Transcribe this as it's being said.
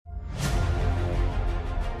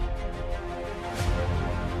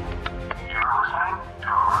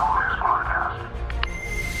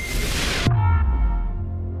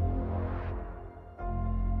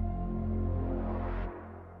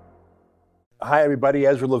Hi, everybody.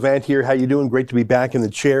 Ezra Levant here. How you doing? Great to be back in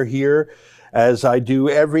the chair here, as I do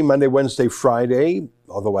every Monday, Wednesday, Friday.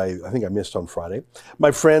 Although I think I missed on Friday.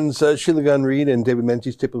 My friends Sheila Gunn Reid and David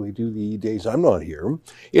Menzies typically do the days I'm not here.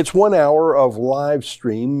 It's 1 hour of live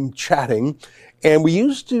stream chatting, and we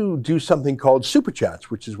used to do something called Super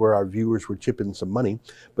Chats, which is where our viewers would chip in some money.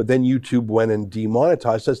 But then YouTube went and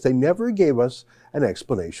demonetized us. They never gave us an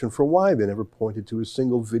explanation for why. They never pointed to a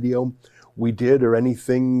single video we did or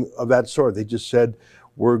anything of that sort. They just said,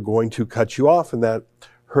 we're going to cut you off, and that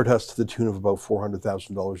hurt us to the tune of about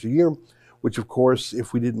 $400,000 a year, which of course,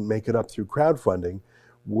 if we didn't make it up through crowdfunding,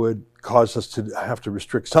 would cause us to have to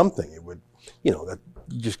restrict something. It would, that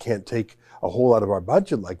you just can't take a whole lot of our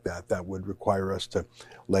budget like that. That would require us to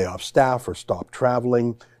lay off staff or stop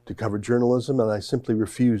traveling to cover journalism, and I simply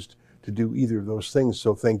refused to do either of those things.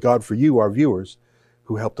 So thank God for you, our viewers,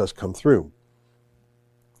 who helped us come through.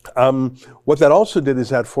 What that also did is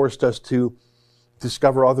that forced us to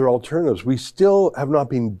discover other alternatives. We still have not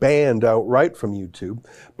been banned outright from YouTube,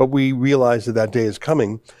 but we realize that that day is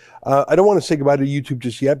coming. I don't want to say goodbye to YouTube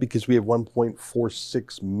just yet because we have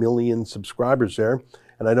 1.46 million subscribers there,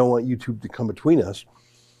 and I don't want YouTube to come between us.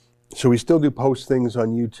 So we still do post things on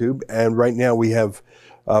YouTube, and right now we have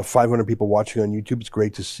 500 people watching on YouTube. It's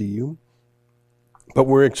great to see you. But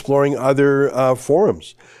we're exploring other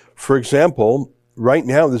forums. For example, right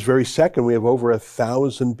now, this very second, we have over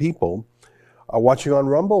 1,000 people watching on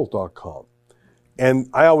Rumble.com. And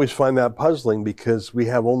I always find that puzzling because we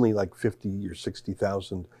have only like 50 or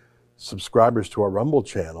 60,000 subscribers to our Rumble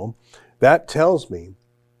channel. That tells me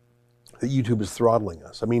that YouTube is throttling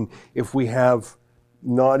us. I mean, if we have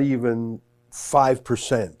not even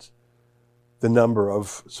 5% the number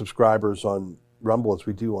of subscribers on Rumble as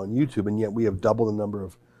we do on YouTube, and yet we have double the number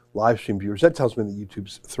of live stream viewers, that tells me that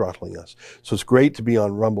YouTube's throttling us. So it's great to be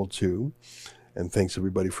on Rumble too. And thanks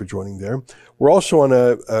everybody for joining there. We're also on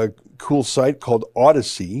a cool site called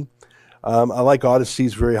Odysee. I like Odysee.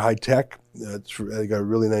 It's very high tech. They got a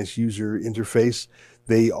really nice user interface.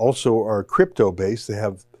 They also are crypto based. They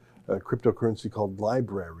have a cryptocurrency called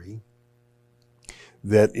Library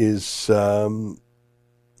that is,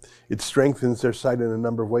 it strengthens their site in a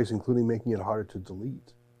number of ways, including making it harder to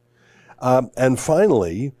delete. And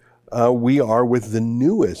finally, we are with the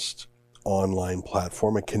newest online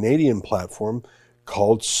platform, a Canadian platform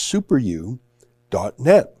called SuperU.net.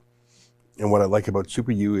 And what I like about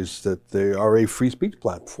SuperU is that they are a free speech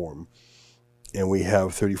platform. And we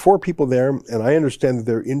have 34 people there, and I understand that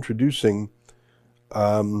they're introducing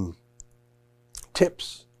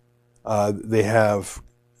tips. They have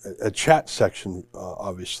a chat section,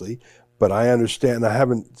 obviously, but I understand, I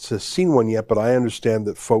haven't seen one yet, but I understand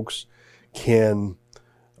that folks can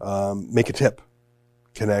make a tip,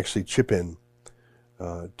 can actually chip in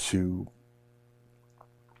to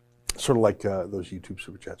sort of like those YouTube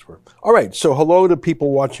Super Chats were. All right, so hello to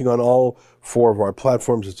people watching on all 4 of our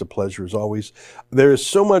platforms. It's a pleasure as always. There is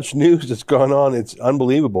so much news that's gone on. It's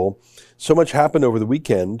unbelievable. So much happened over the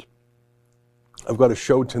weekend. I've got a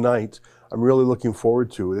show tonight I'm really looking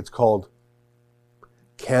forward to. It's called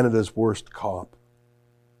Canada's Worst Cop.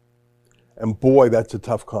 And boy, that's a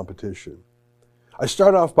tough competition. I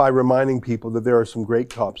start off by reminding people that there are some great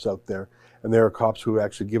cops out there, and there are cops who have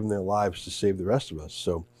actually given their lives to save the rest of us.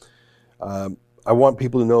 So I want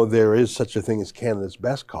people to know there is such a thing as Canada's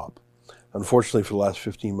best cop. Unfortunately, for the last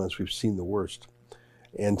 15 months, we've seen the worst.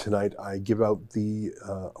 And tonight, I give out the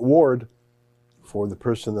award for the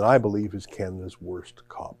person that I believe is Canada's worst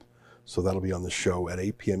cop. So that'll be on the show at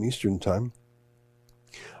 8 p.m. Eastern Time.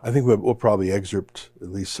 I think we'll probably excerpt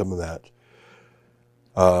at least some of that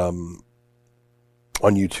on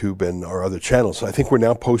YouTube and our other channels. I think we're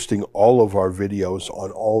now posting all of our videos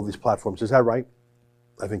on all of these platforms. Is that right?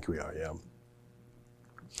 I think we are, yeah.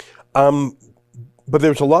 But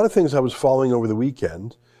there's a lot of things I was following over the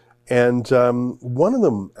weekend, and one of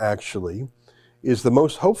them actually is the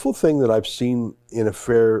most hopeful thing that I've seen in a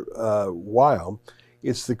fair while.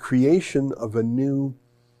 It's the creation of a new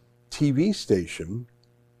TV station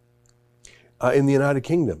in the United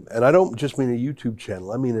Kingdom. And I don't just mean a YouTube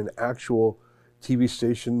channel. I mean an actual TV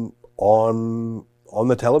station on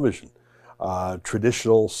the television.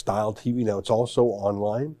 Traditional style TV. Now, it's also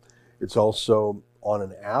online. It's also on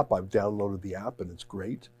an app. I've downloaded the app, and it's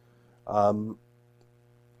great. And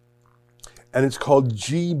it's called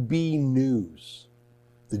GB News.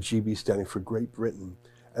 The GB standing for Great Britain.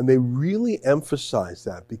 And they really emphasize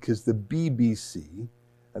that because the BBC,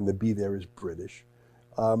 and the B there is British,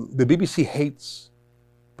 the BBC hates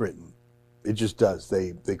Britain. It just does.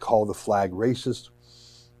 They call the flag racist.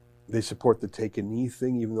 They support the take a knee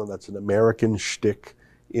thing, even though that's an American shtick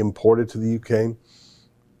imported to the UK.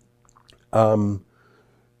 The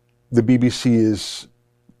BBC is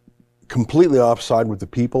completely offside with the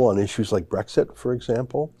people on issues like Brexit, for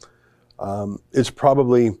example. It's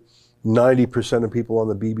probably 90% of people on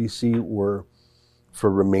the BBC were for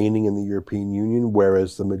remaining in the European Union,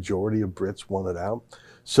 whereas the majority of Brits wanted out.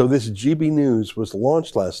 So this GB News was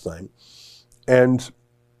launched last night, and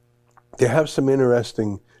they have some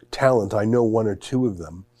interesting talent. I know one or two of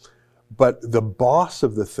them, but the boss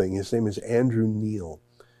of the thing, his name is Andrew Neil.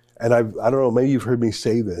 And I don't know, maybe you've heard me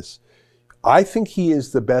say this. I think he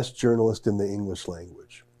is the best journalist in the English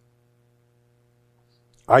language.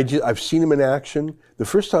 I've seen him in action. The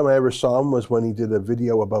first time I ever saw him was when he did a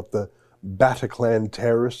video about the Bataclan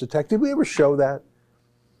terrorist attack. Did we ever show that?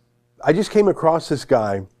 I just came across this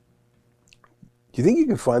guy. Do you think you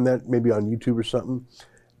can find that maybe on YouTube or something?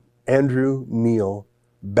 Andrew Neil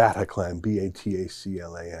Bataclan,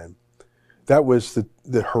 Bataclan. That was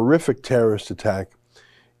the horrific terrorist attack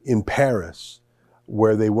in Paris,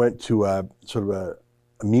 where they went to a sort of a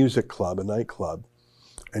music club, a nightclub,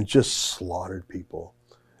 and just slaughtered people.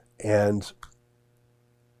 And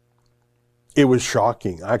it was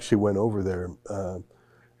shocking. I actually went over there.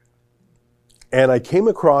 And I came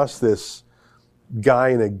across this guy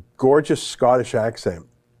in a gorgeous Scottish accent,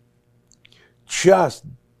 just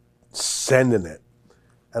sending it.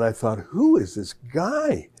 And I thought, who is this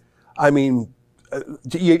guy? I mean,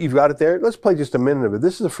 you've got it there? Let's play just a minute of it.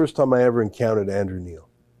 This is the first time I ever encountered Andrew Neil.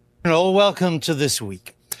 Welcome to this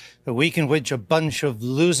week. A week in which a bunch of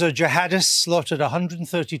loser jihadists slaughtered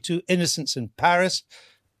 132 innocents in Paris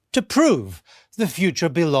to prove the future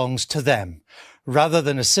belongs to them, rather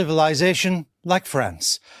than a civilization like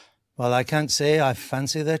France. Well, I can't say I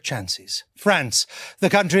fancy their chances. France, the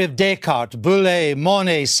country of Descartes, Boulez,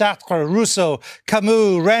 Monet, Sartre, Rousseau,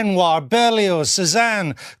 Camus, Renoir, Berlioz,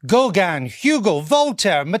 Cézanne, Gauguin, Hugo,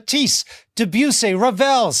 Voltaire, Matisse, Debussy,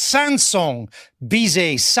 Ravel, Sanson,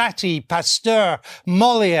 Bizet, Satie, Pasteur,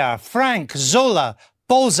 Molière, Frank, Zola,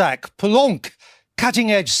 Balzac, Poulenc,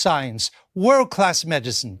 cutting-edge science, world-class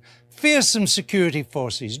medicine, fearsome security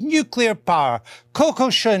forces, nuclear power, Coco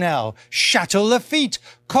Chanel, Chateau Lafite,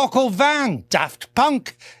 Coco Van, Daft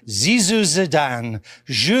Punk, Zizou Zidane,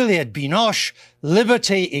 Juliette Binoche,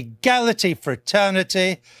 liberty, equality,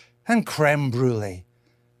 fraternity, and creme brulee.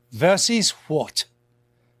 Versus what?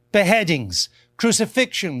 Beheadings,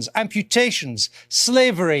 crucifixions, amputations,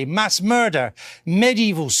 slavery, mass murder,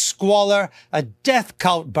 medieval squalor, a death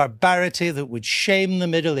cult barbarity that would shame the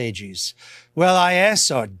Middle Ages. Well,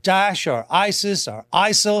 IS or Daesh or ISIS or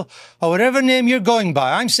ISIL or whatever name you're going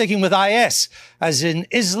by, I'm sticking with IS, as in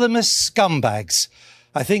Islamist scumbags.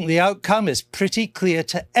 I think the outcome is pretty clear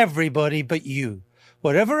to everybody but you.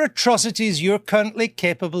 Whatever atrocities you're currently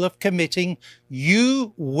capable of committing,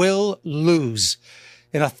 you will lose.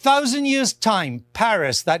 In 1,000 years' time,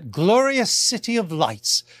 Paris, that glorious city of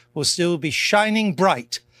lights, will still be shining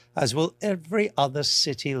bright, as will every other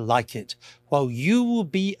city like it, while you will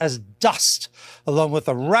be as dust, along with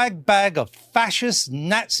a ragbag of fascists,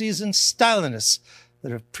 Nazis, and Stalinists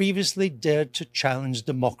that have previously dared to challenge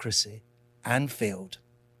democracy and failed.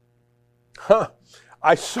 Huh.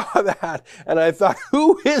 I saw that and I thought,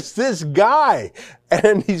 who is this guy?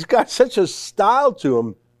 And he's got such a style to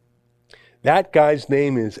him. That guy's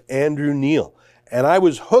name is Andrew Neil. And I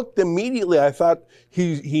was hooked immediately. I thought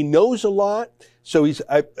he knows a lot. So he's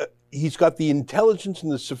got the intelligence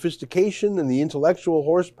and the sophistication and the intellectual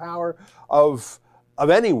horsepower of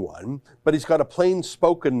anyone, but he's got a plain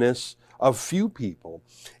spokenness of few people.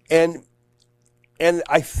 And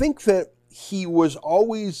I think that he was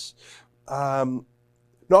always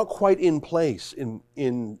not quite in place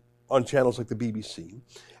on channels like the BBC.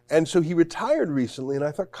 And so he retired recently, and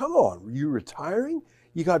I thought, come on, are you retiring?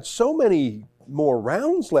 You got so many more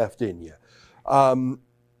rounds left in you.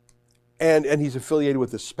 And he's affiliated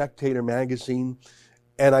with the Spectator magazine.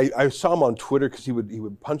 And I saw him on Twitter because he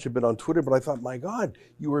would punch a bit on Twitter, but I thought, my God,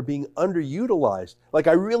 you were being underutilized. Like,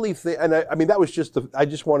 I really think, and I mean, that was just I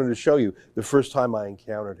just wanted to show you the first time I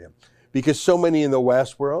encountered him. Because so many in the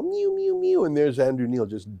West were, oh, mew, mew, mew, and there's Andrew Neil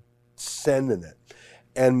just sending it.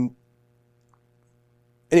 And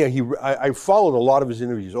anyway, I followed a lot of his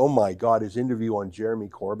interviews. Oh my God, his interview on Jeremy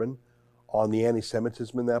Corbyn, on the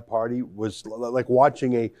anti-Semitism in that party, was like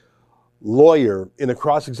watching a lawyer in a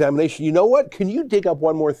cross-examination. You know what? Can you dig up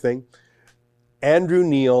one more thing? Andrew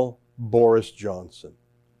Neil, Boris Johnson.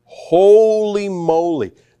 Holy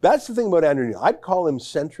moly. That's the thing about Andrew Neil. I'd call him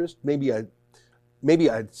centrist, maybe a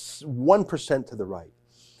 1% to the right.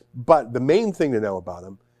 But the main thing to know about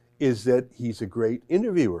him is that he's a great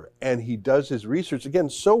interviewer and he does his research, again,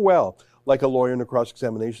 so well, like a lawyer in a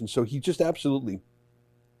cross-examination. So he just absolutely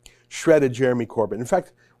shredded Jeremy Corbyn. In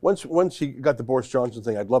fact, once you got the Boris Johnson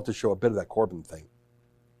thing, I'd love to show a bit of that Corbyn thing.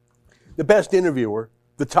 The best interviewer,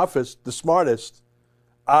 the toughest, the smartest.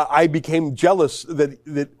 I became jealous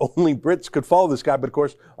that only Brits could follow this guy, but of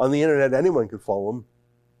course, on the internet, anyone could follow him.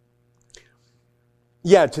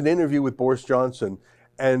 Yeah, it's an interview with Boris Johnson,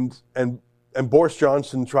 and Boris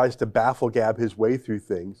Johnson tries to baffle-gab his way through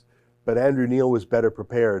things, but Andrew Neil was better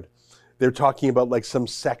prepared. They're talking about like some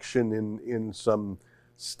section in some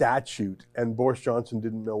statute, and Boris Johnson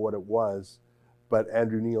didn't know what it was, but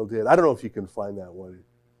Andrew Neil did. I don't know if you can find that one.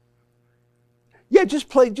 Yeah,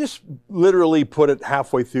 just literally put it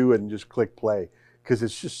halfway through and just click play, because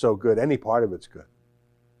it's just so good. Any part of it's good.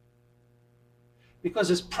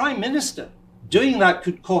 Because as Prime Minister, doing that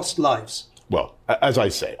could cost lives. Well, as I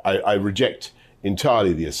say, I reject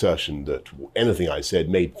entirely the assertion that anything I said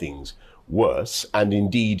made things worse. And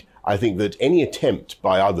indeed, I think that any attempt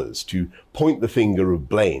by others to point the finger of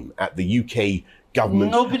blame at the UK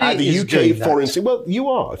government, Nobody at the is UK doing foreign... that. Well, you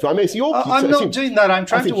are. If I may say, I'm not doing that. I'm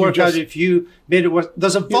trying to work out if you made it worse.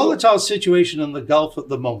 There's a volatile situation in the Gulf at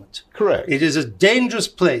the moment. Correct. It is a dangerous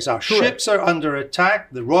place. Our ships are under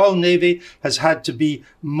attack. The Royal Navy has had to be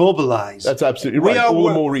mobilized. That's absolutely right. All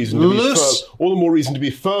the more reason to be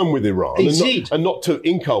firm with Iran, and not to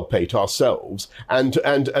inculpate ourselves and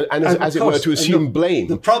as it were, to assume blame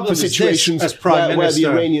for situations where the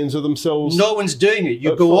Iranians are themselves. No one's doing it.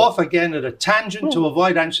 You go off again at a tangent to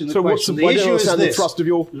avoid answering the question. The issue is this: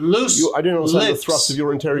 I don't understand the thrust of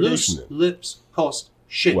your interrogation. Loose lips cost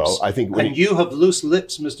ships. Well, I think you have loose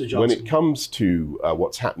lips, Mr. Johnson. When it comes to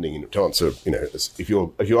what's happening, to answer, if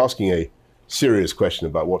you're asking a serious question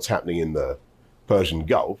about what's happening in the Persian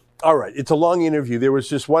Gulf. All right, it's a long interview. There was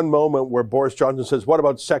just one moment where Boris Johnson says, "What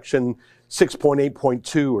about section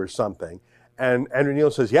 6.8.2 or something?" And Andrew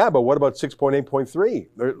Neil says, "Yeah, but what about 6.8.3?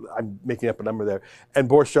 I'm making up a number there. And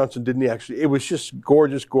Boris Johnson didn't actually. It was just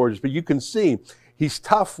gorgeous, gorgeous. But you can see he's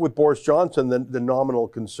tough with Boris Johnson, the nominal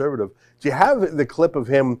conservative. Do you have the clip of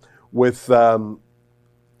him with Jeremy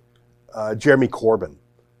Corbyn?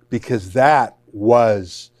 Because that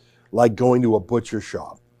was like going to a butcher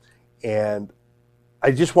shop. And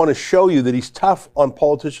I just want to show you that he's tough on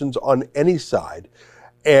politicians on any side.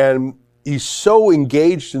 And he's so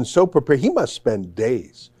engaged and so prepared. He must spend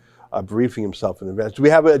days briefing himself in advance. Do we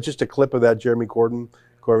have just a clip of that, Jeremy Corbyn?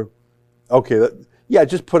 Okay, yeah,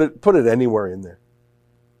 just put it anywhere in there.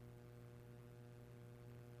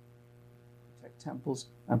 Protect temples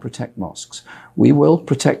and protect mosques. We will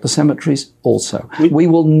protect the cemeteries also. We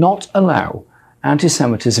will not allow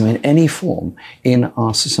anti-Semitism in any form in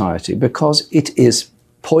our society because it is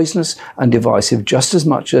poisonous and divisive just as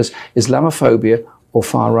much as Islamophobia or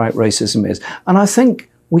far-right racism is. And I think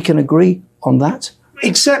we can agree on that.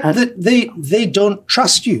 Except that they don't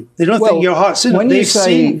trust you. They don't think your heart's in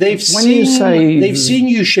it. They've seen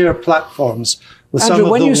you share platforms with Andrew, some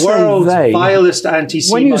of the world's vilest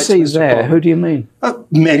anti-Semites. When you say there, who do you mean?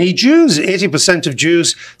 Many Jews. 80% of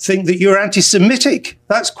Jews think that you're anti-Semitic.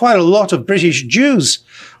 That's quite a lot of British Jews.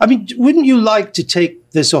 I mean, wouldn't you like to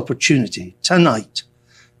take this opportunity tonight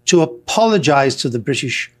to apologize to the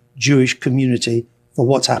British Jewish community for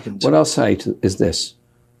what's happened? What I'll say is this.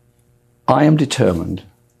 I am determined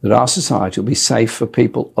that our society will be safe for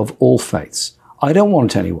people of all faiths. I don't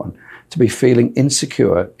want anyone to be feeling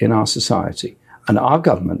insecure in our society. And our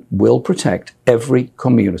government will protect every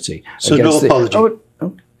community against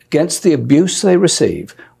the abuse they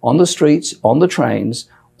receive on the streets, on the trains,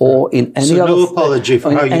 or in any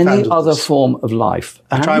other form of life.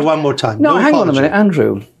 I'll try one more time. No, hang on a minute,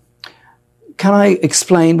 Andrew. Can I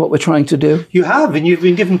explain what we're trying to do? You have, and you've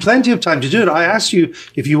been given plenty of time to do it. I asked you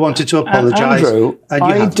if you wanted to apologise. Andrew,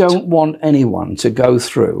 I don't want anyone to go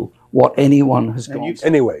through what anyone has gone through.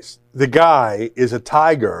 Anyways, the guy is a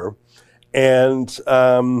tiger, and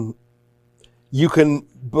you can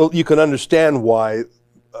understand why.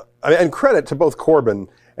 And credit to both Corbyn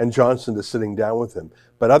and Johnson to sitting down with him,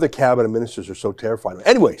 but other cabinet ministers are so terrified.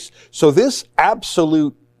 Anyways, so this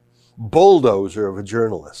absolute bulldozer of a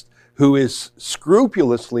journalist who is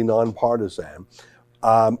scrupulously nonpartisan.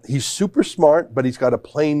 He's super smart, but he's got a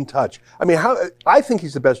plain touch. I mean, I think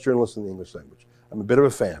he's the best journalist in the English language. I'm a bit of a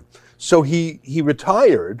fan. So he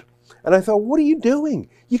retired, and I thought, what are you doing?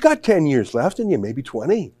 You got 10 years left, and you maybe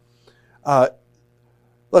 20. Like,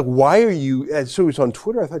 why are you? And so he was on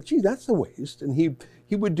Twitter. I thought, gee, that's a waste. And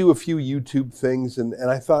he would do a few YouTube things, and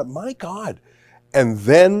I thought, my God. And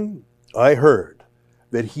then I heard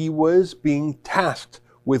that he was being tasked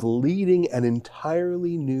with leading an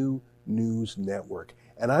entirely new news network.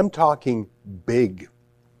 And I'm talking big,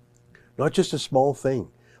 not just a small thing,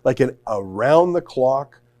 like an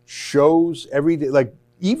around-the-clock shows every day. Like,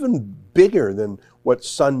 even bigger than what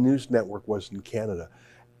Sun News Network was in Canada.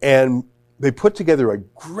 And they put together a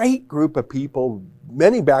great group of people,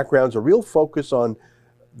 many backgrounds, a real focus on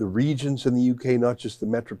the regions in the UK, not just the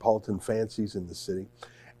metropolitan fancies in the city.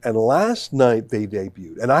 And last night they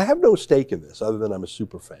debuted. And I have no stake in this other than I'm a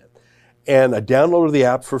super fan. And I downloaded the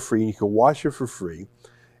app for free. You can watch it for free.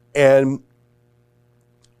 And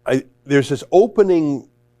there's this opening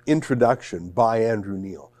introduction by Andrew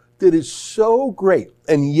Neil that is so great.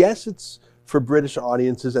 And yes, it's for British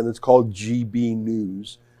audiences, and it's called GB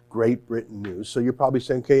News, Great Britain News. So you're probably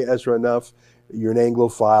saying, okay, Ezra, enough. You're an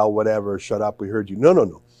Anglophile, whatever. Shut up. We heard you. No, no,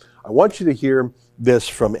 no. I want you to hear this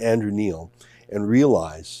from Andrew Neil and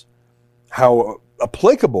realize how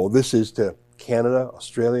applicable this is to Canada,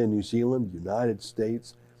 Australia, New Zealand, United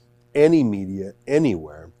States, any media,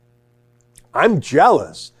 anywhere. I'm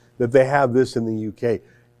jealous that they have this in the UK.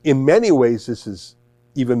 In many ways, this is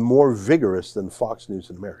even more vigorous than Fox News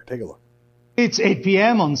in America. Take a look. It's 8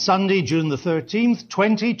 p.m. on Sunday, June the 13th,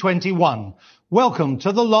 2021. Welcome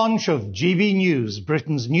to the launch of GB News,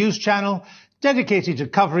 Britain's news channel dedicated to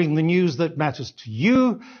covering the news that matters to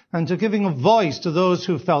you and to giving a voice to those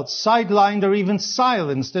who felt sidelined or even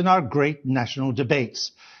silenced in our great national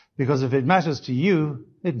debates. Because if it matters to you,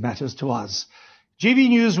 it matters to us. GB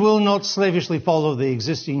News will not slavishly follow the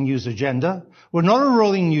existing news agenda. We're not a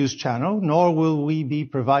rolling news channel, nor will we be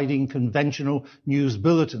providing conventional news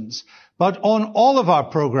bulletins. But on all of our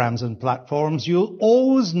programs and platforms, you'll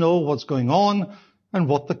always know what's going on and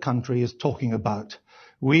what the country is talking about.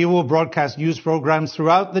 We will broadcast news programs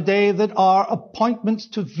throughout the day that are appointments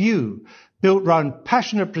to view, built around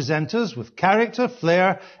passionate presenters with character,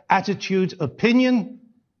 flair, attitude, opinion,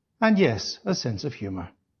 and yes, a sense of humour.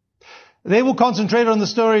 They will concentrate on the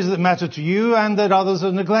stories that matter to you and that others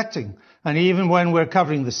are neglecting. And even when we're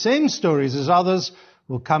covering the same stories as others,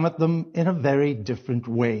 we'll come at them in a very different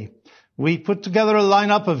way. We put together a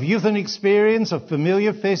lineup of youth and experience, of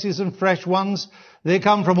familiar faces and fresh ones. They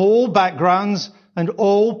come from all backgrounds and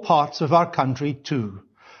all parts of our country too.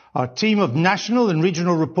 Our team of national and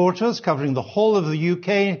regional reporters covering the whole of the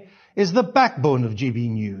UK is the backbone of GB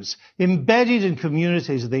News, embedded in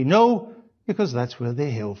communities they know because that's where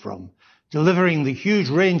they hail from, delivering the huge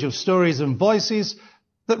range of stories and voices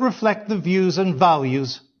that reflect the views and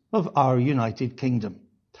values of our United Kingdom.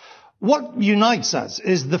 What unites us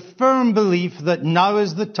is the firm belief that now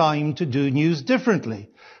is the time to do news differently.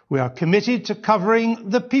 We are committed to covering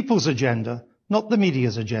the people's agenda, not the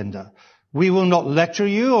media's agenda. We will not lecture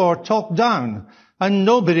you or talk down, and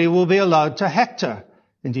nobody will be allowed to hector.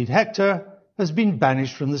 Indeed, Hector has been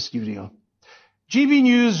banished from the studio. GB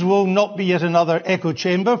News will not be yet another echo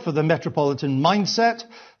chamber for the metropolitan mindset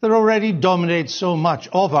that already dominates so much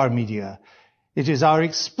of our media. It is our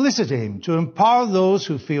explicit aim to empower those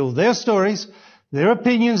who feel their stories, their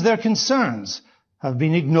opinions, their concerns have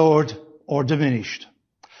been ignored or diminished.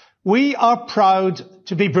 We are proud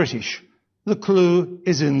to be British. The clue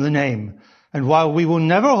is in the name. And while we will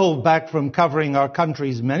never hold back from covering our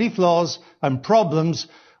country's many flaws and problems,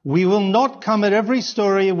 we will not come at every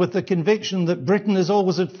story with the conviction that Britain is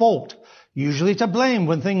always at fault, usually to blame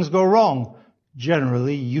when things go wrong,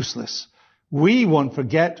 generally useless. We won't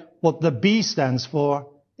forget what the B stands for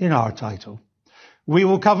in our title. We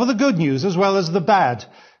will cover the good news as well as the bad,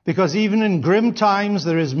 because even in grim times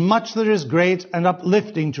there is much that is great and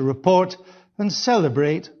uplifting to report and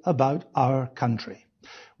celebrate about our country.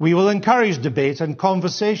 We will encourage debate and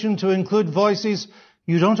conversation to include voices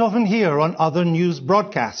you don't often hear on other news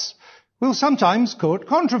broadcasts. We'll sometimes court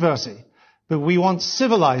controversy, but we want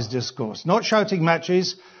civilized discourse, not shouting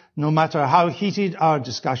matches, no matter how heated our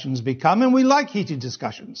discussions become. And we like heated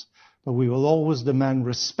discussions, but we will always demand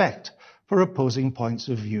respect for opposing points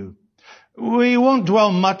of view. We won't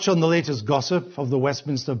dwell much on the latest gossip of the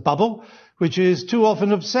Westminster bubble, which is too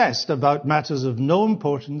often obsessed about matters of no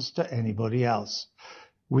importance to anybody else.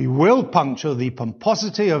 We will puncture the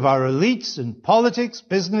pomposity of our elites in politics,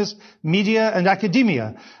 business, media and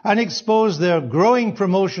academia and expose their growing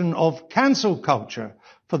promotion of cancel culture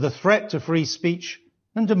for the threat to free speech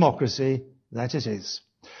and democracy that it is.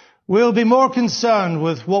 We'll be more concerned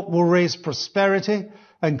with what will raise prosperity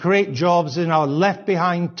and create jobs in our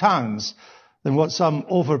left-behind towns than what some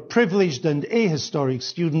overprivileged and ahistoric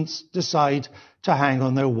students decide to hang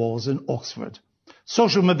on their walls in Oxford.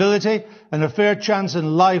 Social mobility and a fair chance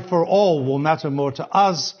in life for all will matter more to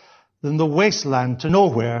us than the wasteland to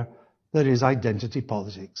nowhere that is identity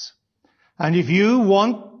politics. And if you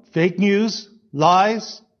want fake news,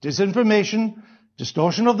 lies, disinformation,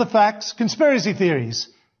 distortion of the facts, conspiracy theories,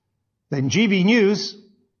 then GB News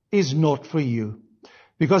is not for you.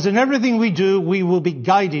 Because in everything we do, we will be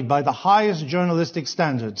guided by the highest journalistic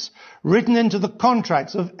standards written into the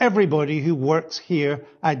contracts of everybody who works here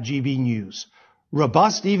at GB News.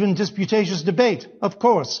 Robust, even disputatious debate, of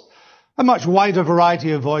course. A much wider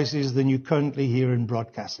variety of voices than you currently hear in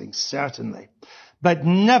broadcasting, certainly. But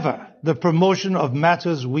never the promotion of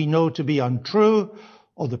matters we know to be untrue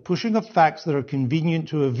or the pushing of facts that are convenient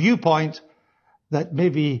to a viewpoint that may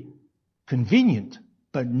be convenient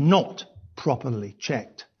but not properly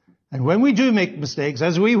checked. And when we do make mistakes,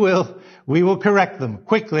 as we will correct them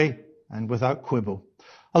quickly and without quibble.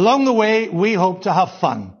 Along the way, we hope to have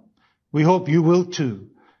fun. We hope you will too.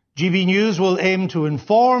 GB News will aim to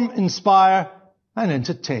inform, inspire, and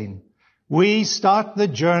entertain. We start the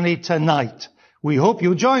journey tonight. We hope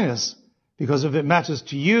you'll join us, because if it matters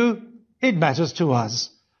to you, it matters to us.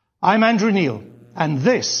 I'm Andrew Neil, and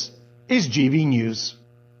this is GB News.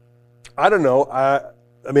 I don't know.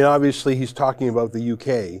 I mean, obviously he's talking about the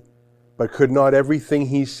UK, but could not everything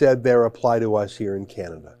he said there apply to us here in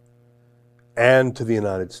Canada, and to the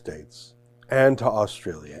United States, and to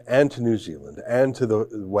Australia, and to New Zealand, and to the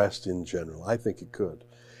West in general? I think it could.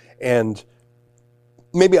 And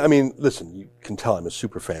maybe, I mean, listen, you can tell I'm a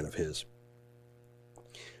super fan of his.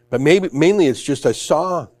 But mainly it's just I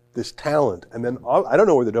saw this talent, and then I don't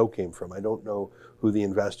know where the dough came from. I don't know who the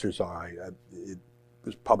investors are. It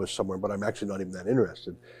was published somewhere, but I'm actually not even that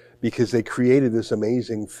interested, because they created this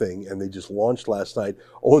amazing thing and they just launched last night.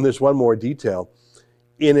 Oh, and there's one more detail.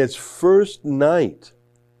 In its first night,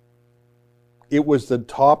 it was the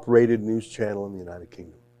top-rated news channel in the United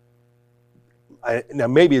Kingdom. Now,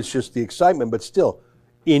 maybe it's just the excitement, but still,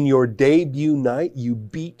 in your debut night, you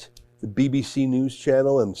beat the BBC News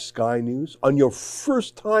Channel and Sky News on your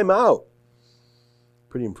first time out.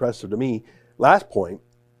 Pretty impressive to me. Last point,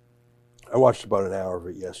 I watched about an hour of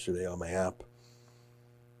it yesterday on my app.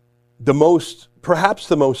 Perhaps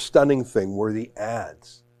the most stunning thing were the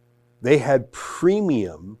ads. They had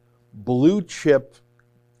premium blue chip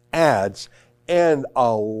ads, and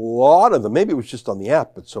a lot of them, maybe it was just on the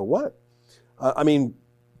app, but so what? I mean,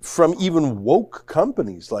 from even woke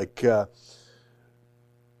companies like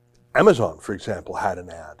Amazon, for example, had an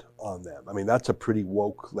ad on them. I mean, that's a pretty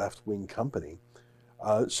woke left-wing company.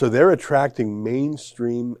 So they're attracting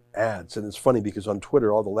mainstream ads. And it's funny because on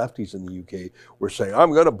Twitter, all the lefties in the UK were saying,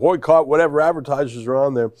 I'm going to boycott whatever advertisers are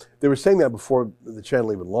on there. They were saying that before the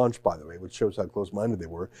channel even launched, by the way, which shows how close-minded they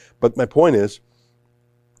were. But my point is,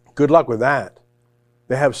 good luck with that.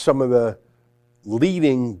 They have some of the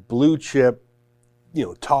leading blue chip,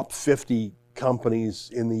 top 50 companies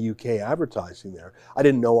in the UK advertising there. I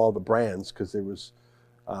didn't know all the brands because there was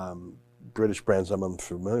British brands I'm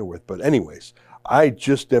unfamiliar with. But anyways, I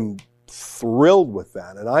just am thrilled with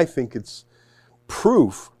that. And I think it's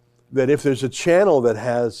proof that if there's a channel that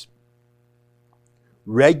has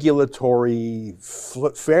regulatory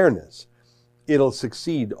fairness, it'll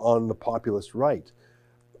succeed on the populist right.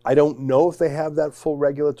 I don't know if they have that full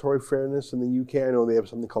regulatory fairness in the UK. I know they have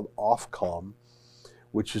something called Ofcom,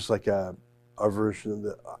 which is like a version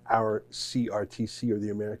of our CRTC or the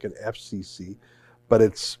American FCC, but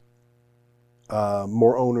it's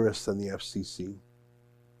more onerous than the FCC.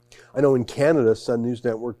 I know in Canada, Sun News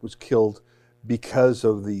Network was killed because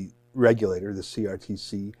of the regulator, the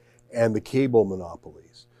CRTC, and the cable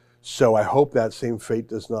monopolies. So I hope that same fate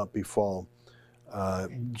does not befall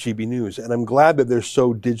GB News. And I'm glad that they're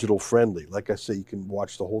so digital friendly. Like I say, you can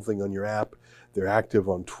watch the whole thing on your app. They're active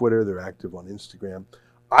on Twitter. They're active on Instagram.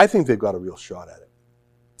 I think they've got a real shot at it.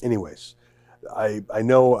 Anyways, I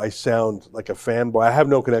know I sound like a fanboy. I have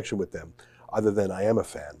no connection with them other than I am a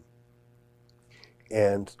fan.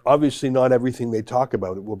 And obviously not everything they talk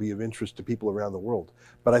about it will be of interest to people around the world.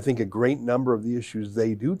 But I think a great number of the issues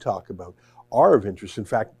they do talk about are of interest. In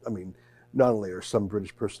fact, I mean, not only are some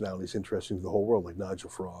British personalities interesting to the whole world, like Nigel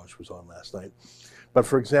Farage was on last night, but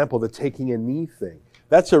for example, the taking a knee thing.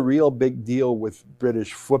 That's a real big deal with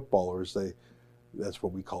British footballers. That's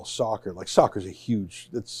what we call soccer. Like soccer's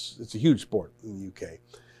it's a huge sport in the UK.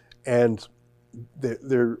 And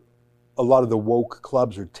a lot of the woke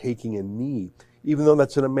clubs are taking a knee, even though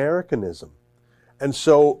that's an Americanism. And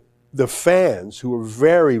so the fans, who are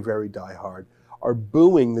very, very diehard, are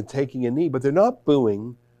booing the taking a knee, but they're not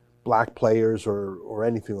booing black players or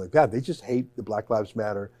anything like that. They just hate the Black Lives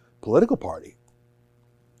Matter political party.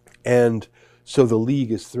 And so the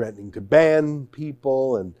league is threatening to ban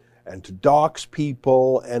people and to dox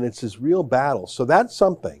people, and it's this real battle. So that's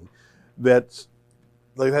something that's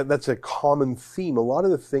a common theme. A lot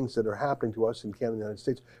of the things that are happening to us in Canada and the United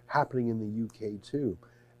States happening in the UK too.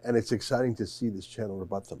 And it's exciting to see this channel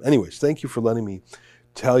rebut them. Anyways, thank you for letting me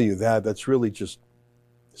tell you that. That's really just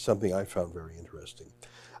something I found very interesting.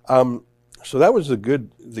 So that was the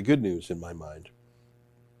good news in my mind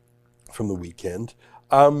from the weekend.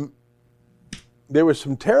 There was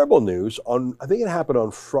some terrible news I think it happened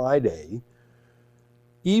on Friday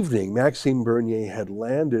evening. Maxime Bernier had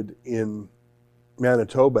landed in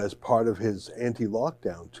Manitoba as part of his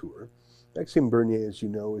anti-lockdown tour. Maxime Bernier, as you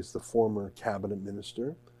know, is the former cabinet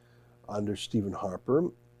minister under Stephen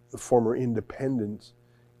Harper, the former independent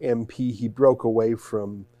MP. He broke away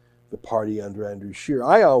from the party under Andrew Scheer.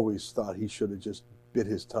 I always thought he should have just bit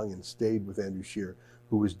his tongue and stayed with Andrew Scheer,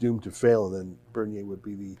 who was doomed to fail, and then Bernier would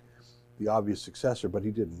be the obvious successor, but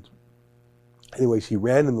he didn't. Anyways, he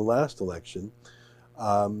ran in the last election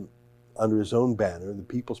under his own banner, the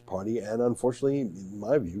People's Party, and unfortunately, in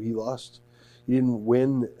my view, he lost. He didn't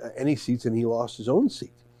win any seats, and he lost his own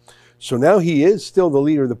seat. So now he is still the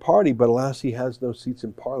leader of the party, but alas, he has no seats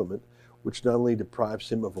in Parliament, which not only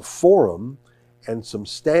deprives him of a forum and some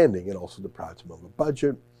standing, it also deprives him of a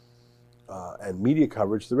budget and media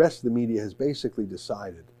coverage. The rest of the media has basically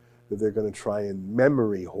decided that they're going to try and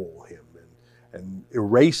memory hole him and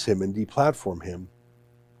erase him and deplatform him,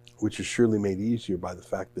 which is surely made easier by the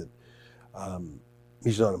fact that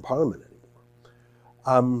he's not in Parliament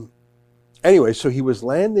anymore. Anyway, so he was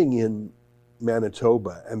landing in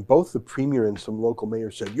Manitoba, and both the Premier and some local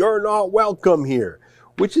mayors said, "You're not welcome here,"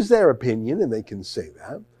 which is their opinion, and they can say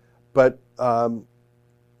that. But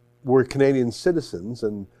we're Canadian citizens,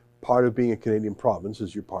 and part of being a Canadian province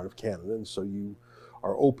is you're part of Canada, and so you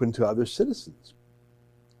are open to other citizens.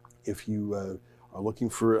 If you are looking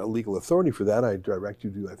for a legal authority for that, I direct you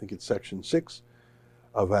to, I think it's Section 6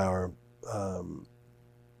 of our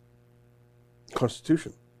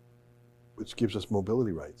Constitution, which gives us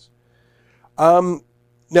mobility rights.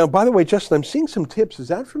 Now, by the way, Justin, I'm seeing some tips. Is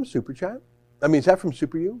that from Super Chat? I mean, is that from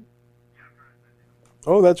Super U?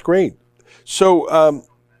 Oh, that's great. So,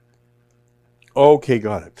 okay,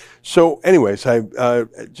 got it. So, anyways,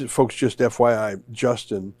 folks, just FYI,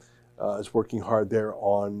 Justin is working hard there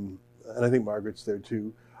on, and I think Margaret's there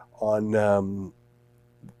too, on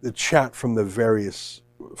the chat from the various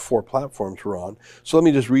 4 platforms we're on. So let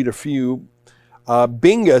me just read a few.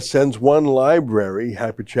 Binga sends 1 library,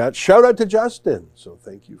 Hyper Chat. Shout out to Justin. So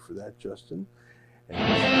thank you for that, Justin.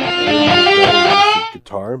 And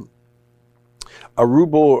guitar.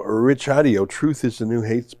 Arubo Richadio, truth is the new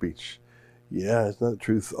hate speech. Yeah, it's not the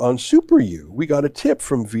truth. On Super U, we got a tip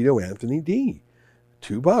from Vito Anthony D.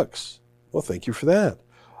 $2. Well, thank you for that.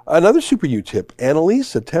 Another Super U tip,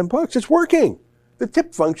 Annalisa, $10. It's working. The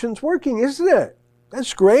tip function's working, isn't it?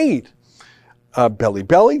 That's great. Belly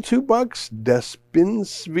Belly, $2.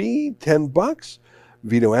 Despinsv, $10.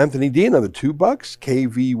 Vito Anthony D, another $2.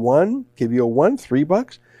 KV1, KVO1,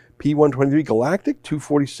 $3. P123 Galactic,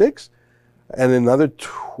 $2.46. And another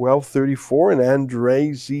 $12.34. And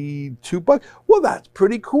Andre Z, $2. Well, that's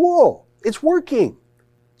pretty cool. It's working.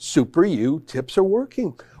 Super U tips are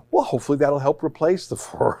working. Well, hopefully that'll help replace the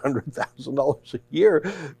 $400,000 a year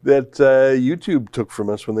that YouTube took from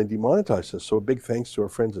us when they demonetized us. So a big thanks to our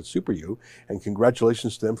friends at Super U, and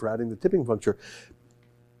congratulations to them for adding the tipping function.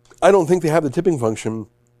 I don't think they have the tipping function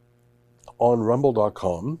on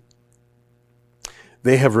rumble.com.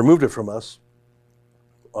 They have removed it from us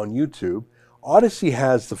on YouTube. Odyssey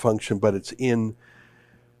has the function, but it's in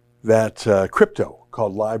that crypto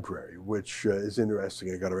called Library, which is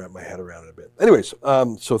interesting. I got to wrap my head around it a bit. Anyways,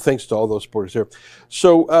 so thanks to all those supporters there.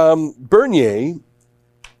 So Bernier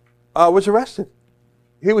was arrested.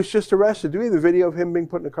 He was just arrested. Do we have the video of him being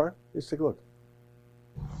put in a car? Let's take a look.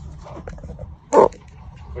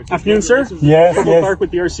 Afternoon, sir. Yes, yes. Clark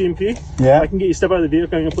with the RCMP. Yeah. I can get you step out of the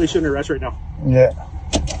vehicle. I'm going to place you under arrest right now. Yeah.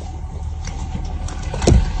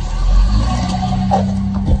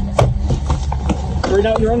 Right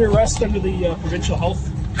now, you're under arrest under the provincial health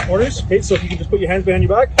orders. Okay, so if you can just put your hands behind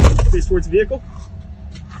your back, face towards the vehicle.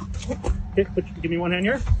 Okay, give me one hand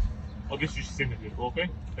here. I'll get you in the vehicle, okay?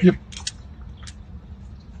 Thank you.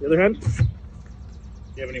 The other hand. Do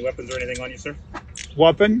you have any weapons or anything on you, sir?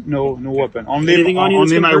 Weapon? No, no weapon. Only, anything on you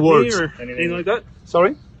only my words. or anything like that?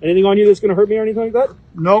 Sorry? Anything on you that's going to hurt me or anything like that?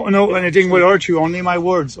 No, no, anything will hurt you. Only my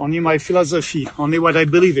words. Only my philosophy. Only what I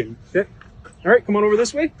believe in. Okay. All right, come on over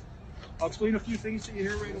this way. I'll explain a few things to you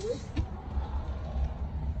here right away.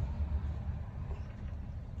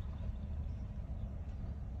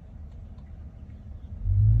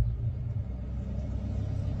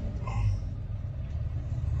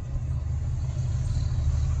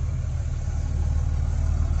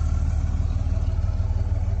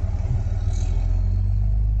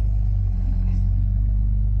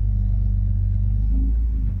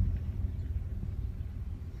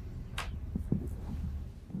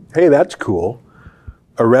 Hey, that's cool.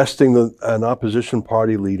 arresting an opposition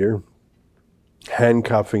party leader,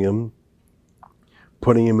 handcuffing him,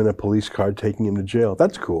 putting him in a police car, taking him to jail.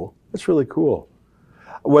 That's cool. That's really cool.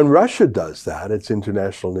 When Russia does that, it's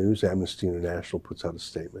international news. Amnesty International puts out a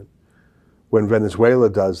statement. When Venezuela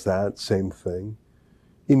does that, same thing.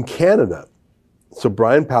 In Canada, so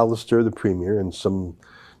Brian Pallister, the premier, and some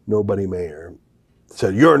nobody mayor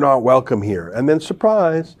said, "You're not welcome here." And then,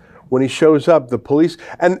 surprise, when he shows up, the police,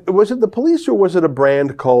 and was it the police or was it a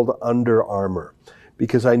brand called Under Armour?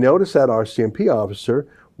 Because I noticed that RCMP officer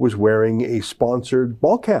was wearing a sponsored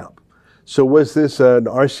ball cap. So was this an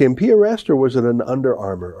RCMP arrest or was it an Under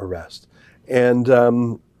Armour arrest? And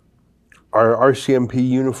are RCMP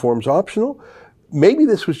uniforms optional? Maybe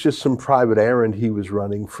this was just some private errand he was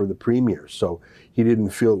running for the premier, so he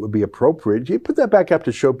didn't feel it would be appropriate. You put that back up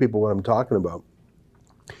to show people what I'm talking about.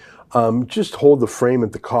 Just hold the frame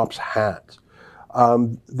at the cop's hat.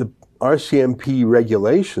 The RCMP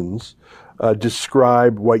regulations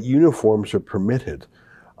describe what uniforms are permitted.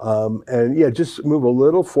 And yeah, just move a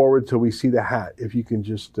little forward till we see the hat. If you can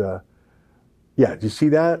just, yeah, do you see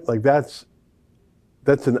that? Like that's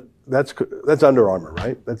Under Armour,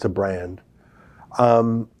 right? That's a brand.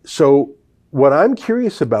 So what I'm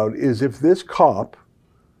curious about is if this cop,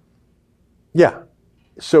 yeah,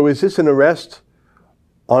 so is this an arrest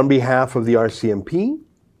on behalf of the RCMP?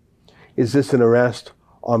 Is this an arrest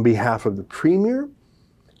on behalf of the premier?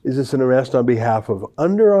 Is this an arrest on behalf of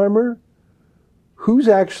Under Armour? Who's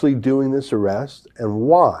actually doing this arrest and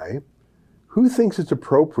why? Who thinks it's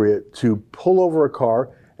appropriate to pull over a car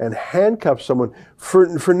and handcuff someone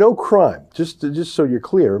for no crime? Just so you're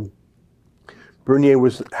clear, Bernier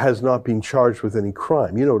has not been charged with any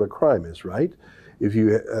crime. You know what a crime is, right? If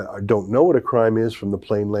you don't know what a crime is from the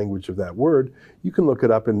plain language of that word, you can look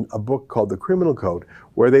it up in a book called The Criminal Code,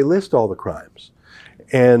 where they list all the crimes.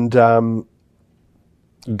 And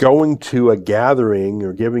going to a gathering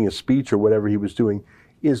or giving a speech or whatever he was doing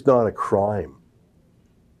is not a crime.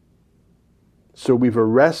 So we've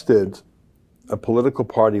arrested a political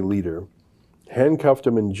party leader, handcuffed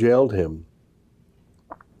him and jailed him.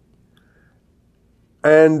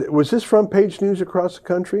 And was this front page news across the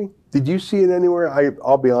country? Did you see it anywhere?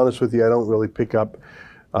 I'll be honest with you, I don't really pick up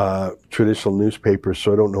traditional newspapers,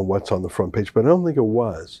 so I don't know what's on the front page, but I don't think it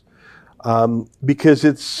was. Because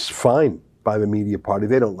it's fine by the media party.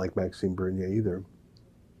 They don't like Maxime Bernier either.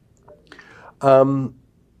 I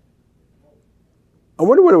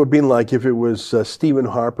wonder what it would have been like if it was Stephen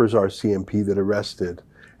Harper's RCMP that arrested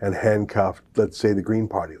and handcuffed, let's say, the Green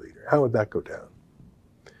Party leader. How would that go down?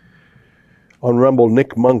 On Rumble,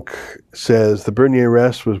 Nick Monk says the Bernier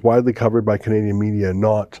arrest was widely covered by Canadian media.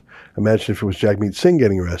 Not imagine if it was Jagmeet Singh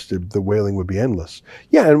getting arrested, the wailing would be endless.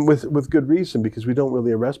 Yeah, and with good reason, because we don't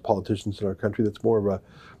really arrest politicians in our country. That's more of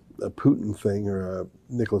a Putin thing or a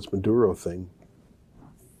Nicolas Maduro thing.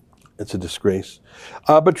 It's a disgrace.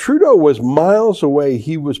 But Trudeau was miles away.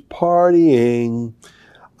 He was partying.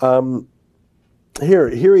 Here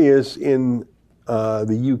he is in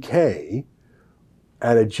the UK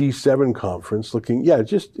at a G7 conference looking, yeah,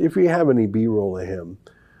 just if we have any B-roll of him.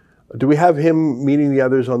 Do we have him meeting the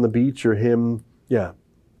others on the beach or him? Yeah,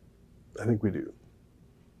 I think we do.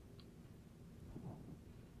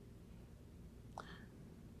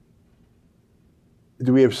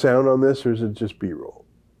 Do we have sound on this or is it just B-roll?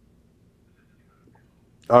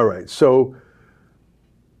 All right, so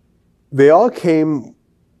they all came,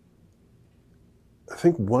 I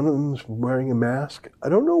think one of them's wearing a mask. I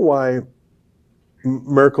don't know why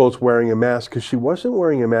Merkel's wearing a mask, because she wasn't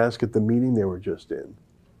wearing a mask at the meeting they were just in.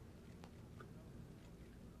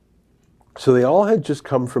 So they all had just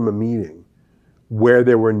come from a meeting where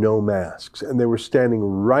there were no masks, and they were standing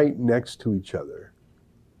right next to each other.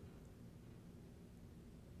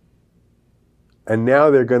 And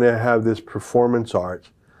now they're going to have this performance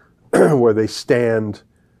art where they stand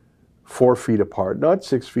 4 feet apart, not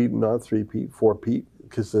 6 feet, not 3 feet, 4 feet,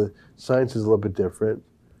 because the science is a little bit different.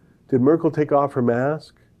 Did Merkel take off her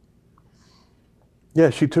mask? Yeah,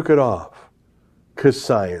 she took it off, because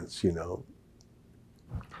science, you know.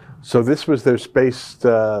 So this was their spaced,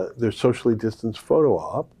 their socially distanced photo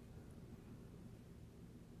op.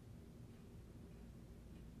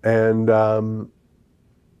 And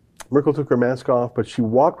Merkel took her mask off, but she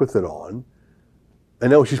walked with it on. I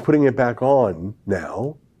know she's putting it back on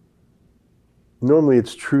now. Normally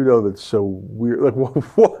it's Trudeau that's so weird. Like,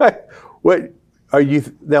 what are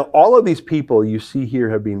you? Now, all of these people you see here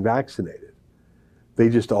have been vaccinated. They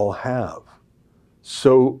just all have.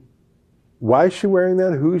 So why is she wearing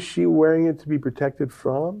that? Who is she wearing it to be protected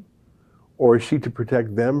from? Or is she to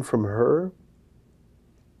protect them from her?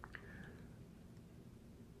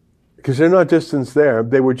 because they're not distanced there.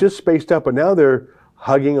 They were just spaced out, but now they're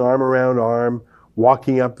hugging arm around arm,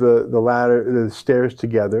 walking up the ladder, the stairs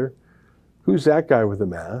together. Who's that guy with the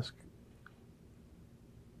mask?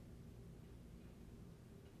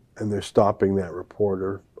 And they're stopping that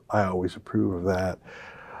reporter. I always approve of that.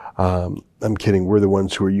 I'm kidding. We're the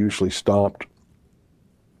ones who are usually stopped.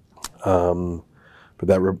 But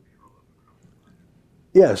that,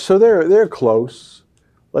 yeah. So they're close.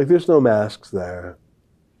 Like there's no masks there.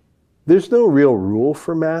 There's no real rule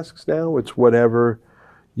for masks now. It's whatever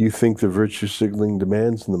you think the virtue signaling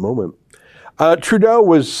demands in the moment. Trudeau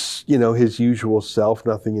was, his usual self.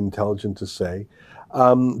 Nothing intelligent to say.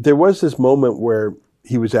 There was this moment where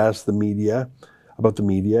he was asked about the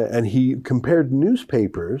media, and he compared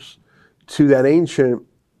newspapers to that ancient,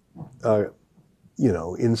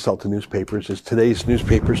 insult to newspapers is today's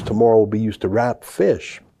newspapers tomorrow will be used to wrap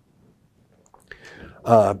fish.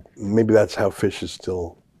 Maybe that's how fish is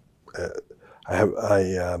still.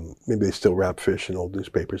 Maybe they still wrap fish in old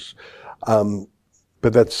newspapers,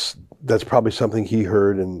 but that's probably something he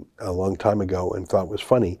heard a long time ago and thought was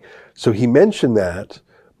funny. So he mentioned that.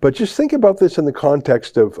 But just think about this in the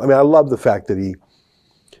context of, I love the fact that he,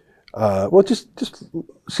 just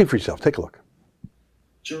see for yourself, take a look.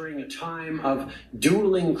 During a time of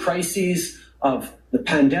dueling crises of the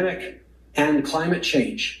pandemic and climate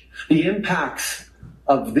change, the impacts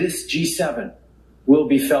of this G7 will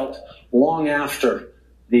be felt long after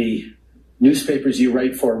the newspapers you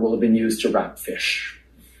write for will have been used to wrap fish.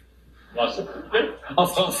 En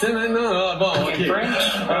français maintenant? Bon, okay.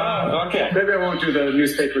 Okay. Maybe I won't do the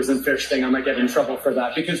newspapers and fish thing. I might get in trouble for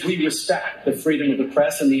that because we respect the freedom of the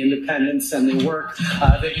press and the independence and the work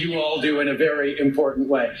that you all do in a very important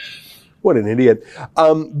way. What an idiot.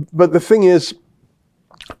 But the thing is,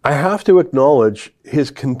 I have to acknowledge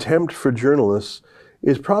his contempt for journalists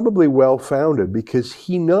is probably well-founded because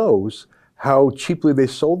he knows how cheaply they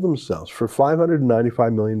sold themselves. For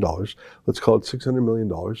 $595 million, let's call it $600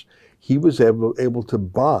 million, he was able to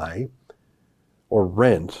buy, or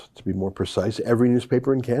rent, to be more precise, every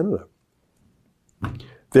newspaper in Canada.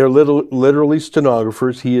 They're literally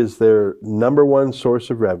stenographers. He is their number one source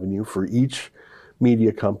of revenue for each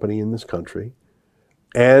media company in this country.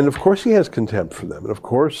 And of course he has contempt for them. And of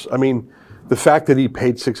course, the fact that he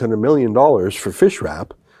paid $600 million for fish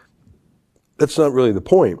wrap, that's not really the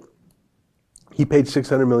point. He paid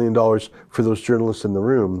 $600 million for those journalists in the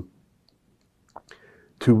room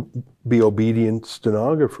to be obedient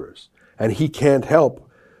stenographers. And he can't help.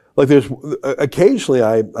 Like occasionally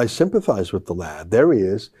I sympathize with the lad. There he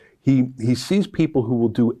is. He sees people who will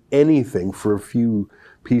do anything for a few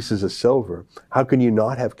pieces of silver. How can you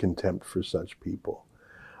not have contempt for such people?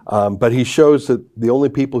 But he shows that the only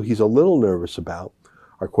people he's a little nervous about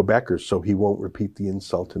are Quebecers, so he won't repeat the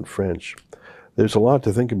insult in French. There's a lot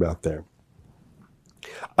to think about there.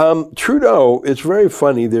 Trudeau, it's very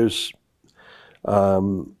funny. There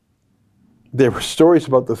were stories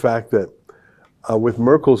about the fact that with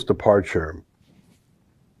Merkel's departure,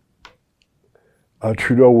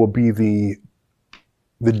 Trudeau will be the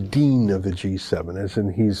dean of the G7, as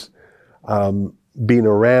in he's been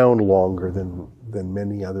around longer than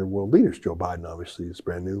many other world leaders. Joe Biden, obviously, is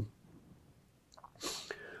brand new.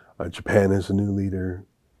 Japan is a new leader,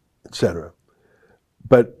 etc.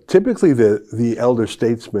 But typically the elder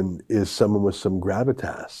statesman is someone with some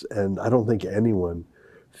gravitas, and I don't think anyone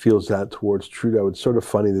feels that towards Trudeau. It's sort of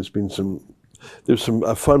funny. There's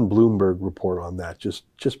a fun Bloomberg report on that, just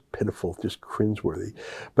pitiful, just cringeworthy.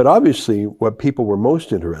 But obviously what people were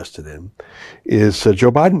most interested in is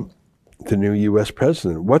Joe Biden, the new U.S.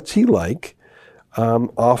 president. What's he like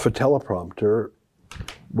off a teleprompter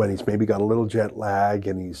when he's maybe got a little jet lag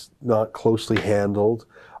and he's not closely handled?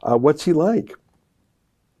 What's he like?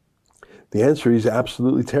 The answer is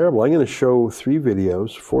absolutely terrible. I'm going to show 4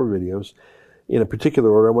 videos, in a particular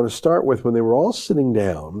order. I want to start with when they were all sitting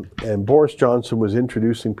down and Boris Johnson was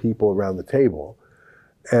introducing people around the table.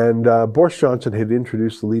 And Boris Johnson had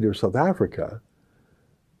introduced the leader of South Africa.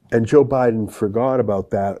 And Joe Biden forgot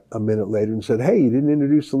about that a minute later and said, "Hey, you didn't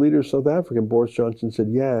introduce the leader of South Africa." And Boris Johnson said,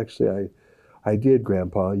 "Yeah, actually, I did,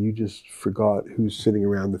 Grandpa. You just forgot who's sitting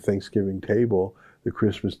around the Thanksgiving table, the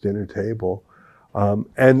Christmas dinner table."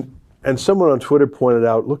 And someone on Twitter pointed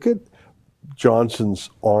out, look at Johnson's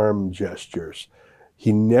arm gestures.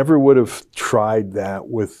 He never would have tried that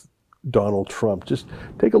with Donald Trump. Just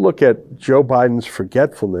take a look at Joe Biden's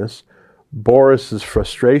forgetfulness, Boris's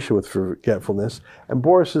frustration with forgetfulness, and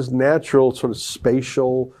Boris's natural sort of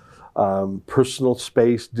spatial, personal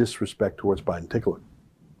space disrespect towards Biden. Take a look.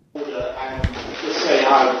 And just say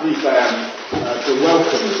how pleased I am to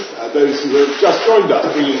welcome those who have just joined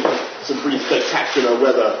us, bringing some pretty spectacular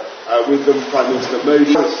weather with them, Prime Minister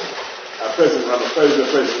Modi, President Ramaphosa,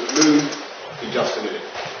 President Moon, in just a minute.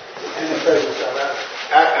 And the President of South Africa.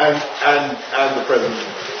 And the President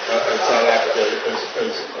of South Africa,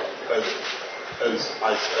 as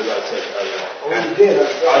I said earlier. Oh, you did?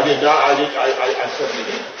 I certainly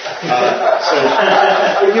did.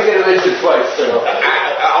 You get elected twice, so.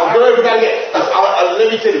 I'll go over that again. Let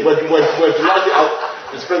me tell you, we're delighted.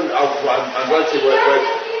 I'm going to say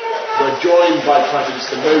we're joined by Prime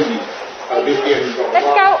Minister Modi this year. Let's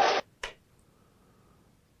go.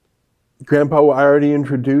 Grandpa, I already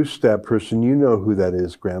introduced that person. You know who that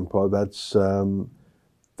is, Grandpa. That's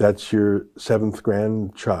your 7th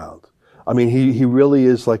grandchild. I mean, he really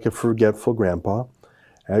is like a forgetful grandpa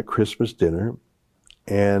at Christmas dinner,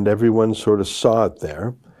 and everyone sort of saw it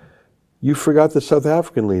there. You forgot the South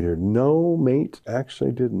African leader. No, mate,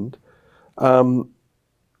 actually didn't.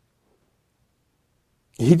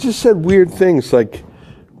 He just said weird things like,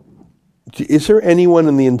 is there anyone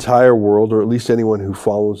in the entire world, or at least anyone who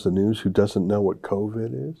follows the news, who doesn't know what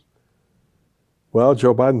COVID is? Well,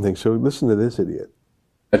 Joe Biden thinks so. Listen to this idiot.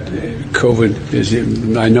 COVID is,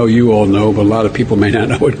 I know you all know, but a lot of people may not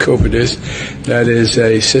know what COVID is. That is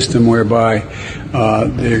a system whereby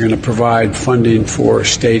they're going to provide funding for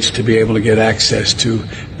states to be able to get access to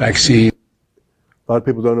vaccines. A lot of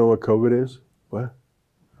people don't know what COVID is? What?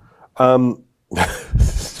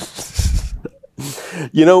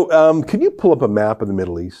 You know, can you pull up a map of the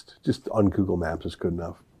Middle East? Just on Google Maps is good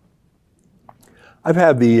enough. I've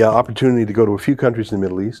had the opportunity to go to a few countries in the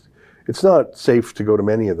Middle East. It's not safe to go to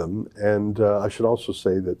many of them. And I should also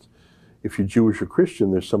say that if you're Jewish or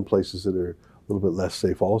Christian, there's some places that are a little bit less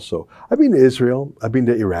safe also. I've been to Israel. I've been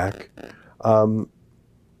to Iraq. I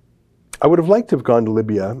would have liked to have gone to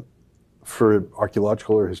Libya for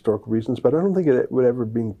archaeological or historical reasons, but I don't think it would ever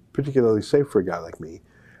be particularly safe for a guy like me.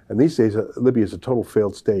 And these days, Libya is a total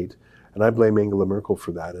failed state, and I blame Angela Merkel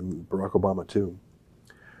for that, and Barack Obama too.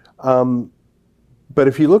 But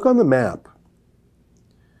if you look on the map,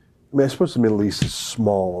 I mean, I suppose the Middle East is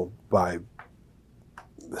small by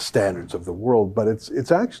the standards of the world, but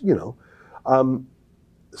it's actually, you know.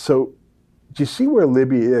 So do you see where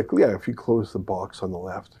Libya is? Yeah, if you close the box on the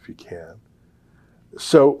left, if you can.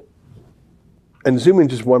 So, and zoom in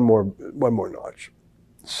just one more notch.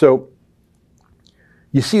 So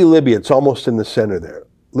you see Libya, it's almost in the center there.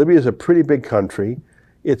 Libya is a pretty big country.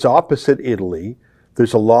 It's opposite Italy.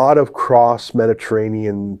 There's a lot of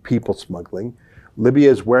cross-Mediterranean people smuggling.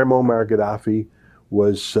 Libya is where Muammar Gaddafi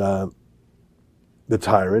was the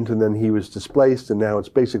tyrant, and then he was displaced, and now it's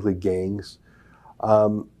basically gangs.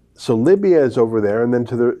 So Libya is over there, and then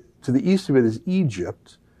to the east of it is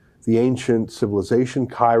Egypt, the ancient civilization,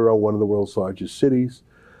 Cairo, one of the world's largest cities.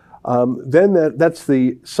 Then that's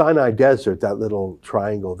the Sinai Desert, that little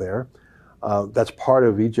triangle there. That's part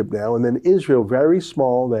of Egypt now. And then Israel, very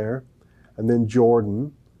small there. And then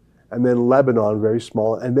Jordan. And then Lebanon, very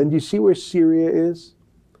small. And then do you see where Syria is?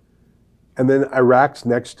 And then Iraq's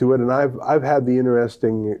next to it. And I've had the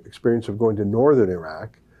interesting experience of going to northern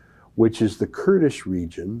Iraq, which is the Kurdish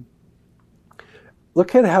region.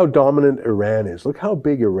 Look at how dominant Iran is. Look how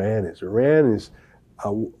big Iran is. Iran is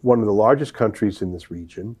one of the largest countries in this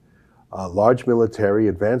region. Large military,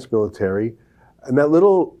 advanced military. And that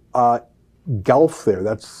little Gulf there,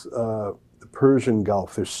 that's the Persian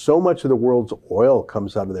Gulf. There's so much of the world's oil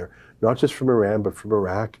comes out of there, not just from Iran, but from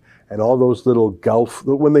Iraq. And all those little Gulf,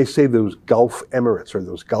 when they say those Gulf Emirates or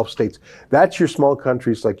those Gulf states, that's your small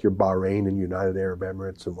countries like your Bahrain and United Arab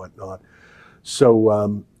Emirates and whatnot.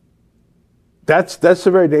 So that's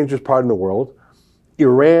a very dangerous part in the world.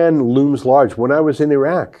 Iran looms large. When I was in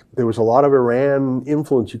Iraq, there was a lot of Iran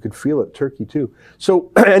influence. You could feel it. Turkey too.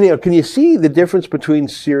 So anyhow, can you see the difference between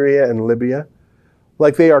Syria and Libya?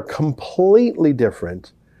 Like, they are completely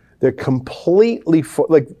different. They're completely,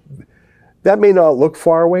 like, that may not look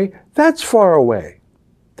far away. That's far away.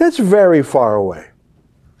 That's very far away.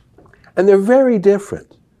 And they're very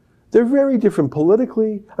different. They're very different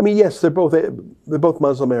politically. I mean, yes, they're both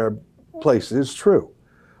Muslim Arab places. It's true.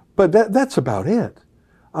 But that's about it.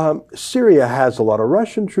 Syria has a lot of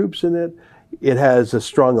Russian troops in it. It has a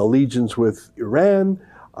strong allegiance with Iran.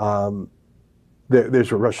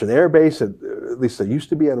 There's a Russian air base, at least there used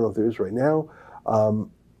to be. I don't know if there is right now.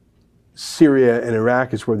 Syria and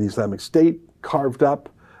Iraq is where the Islamic State carved up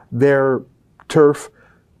their turf.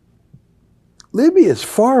 Libya is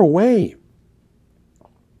far away.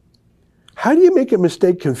 How do you make a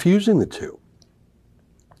mistake confusing the two?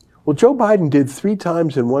 Well, Joe Biden did 3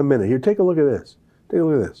 times in 1 minute. Here, take a look at this. Take a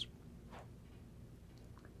look at this.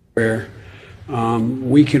 Where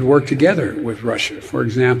we could work together with Russia. For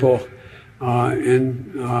example,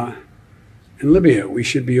 in in Libya. We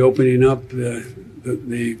should be opening up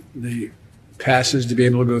the passes to be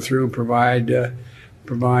able to go through and provide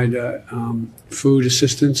food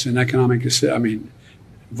assistance and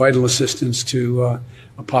vital assistance to a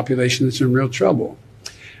population that's in real trouble.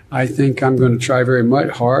 I think I'm going to try very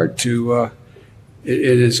hard to. It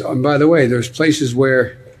is. And by the way, there's places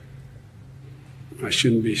where I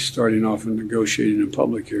shouldn't be starting off and negotiating in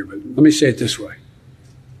public here, but let me say it this way: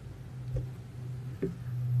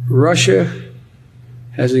 Russia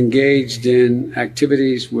has engaged in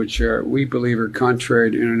activities which we believe are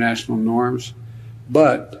contrary to international norms,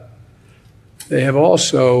 but they have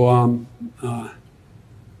also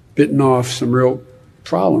bitten off some real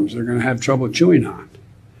problems they're going to have trouble chewing on.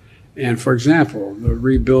 And for example, the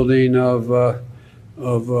rebuilding of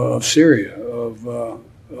Syria, of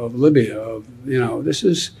Libya,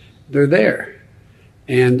 they're there.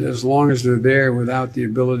 And as long as they're there without the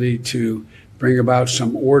ability to bring about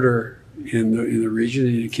some order in the region,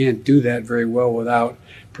 and you can't do that very well without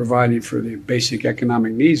providing for the basic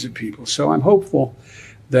economic needs of people. So I'm hopeful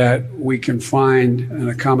that we can find an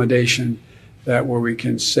accommodation where we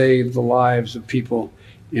can save the lives of people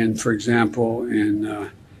for example, in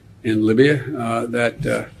Libya.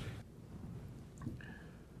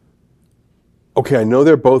 Okay, I know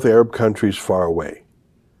they're both Arab countries far away,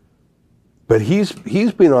 but he's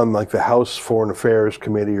been on like the House Foreign Affairs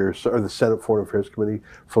Committee or the Senate Foreign Affairs Committee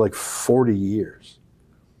for like 40 years.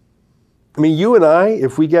 I mean, you and I,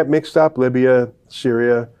 if we get mixed up, Libya,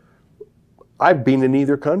 Syria, I've been in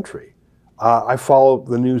either country. I follow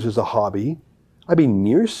the news as a hobby. I've been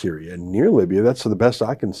near Syria, near Libya. That's the best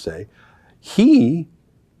I can say. He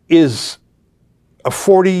is a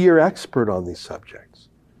 40-year expert on these subjects.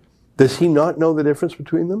 Does he not know the difference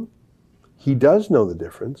between them? He does know the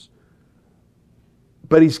difference,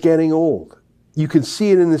 but he's getting old. You can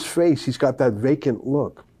see it in his face. He's got that vacant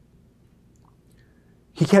look.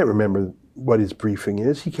 He can't remember what his briefing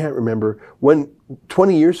is. He can't remember when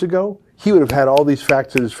 20 years ago, he would have had all these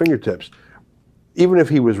facts at his fingertips. Even if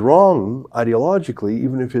he was wrong ideologically,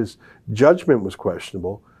 even if his judgment was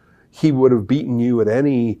questionable, he would have beaten you at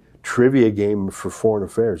any trivia game for foreign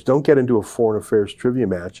affairs. Don't get into a foreign affairs trivia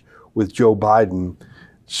match with Joe Biden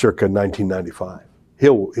circa 1995.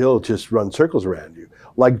 He'll just run circles around you.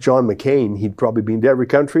 Like John McCain, he'd probably been to every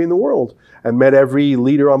country in the world and met every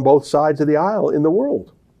leader on both sides of the aisle in the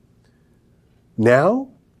world. Now,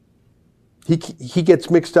 he gets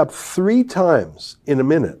mixed up 3 times in a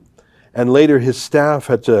minute. And later his staff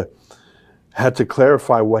had to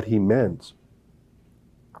clarify what he meant.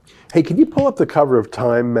 Hey, can you pull up the cover of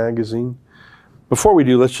Time magazine? Before we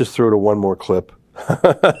do, let's just throw to one more clip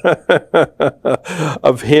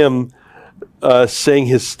of him saying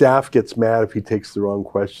his staff gets mad if he takes the wrong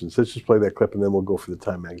questions. Let's just play that clip and then we'll go for the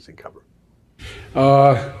Time magazine cover.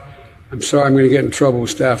 I'm sorry, I'm going to get in trouble with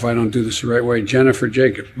staff if I don't do this the right way. Jennifer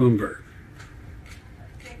Jacobs, Bloomberg.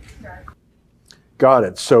 Got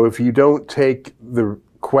it. So if you don't take the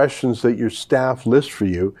questions that your staff lists for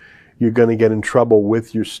you, you're going to get in trouble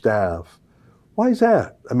with your staff. Why is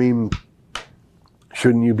that? I mean,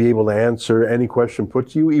 shouldn't you be able to answer any question put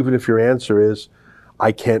to you, even if your answer is,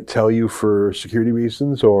 I can't tell you for security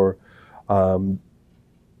reasons, or even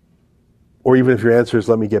if your answer is,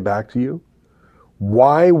 let me get back to you?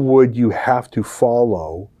 Why would you have to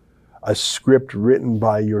follow a script written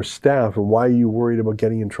by your staff, and why are you worried about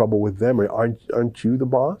getting in trouble with them? Aren't you the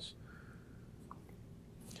boss?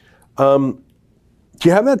 Do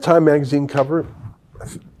you have that Time magazine cover?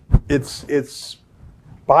 It's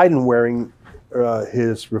Biden wearing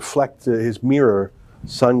his mirror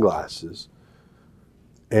sunglasses,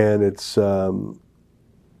 and it's how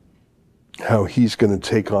he's going to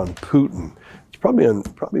take on Putin. It's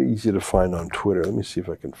probably easy to find on Twitter. Let me see if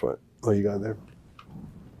I can find. Oh, you got it there.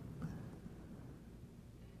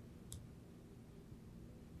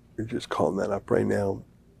 You're just calling that up right now.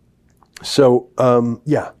 So,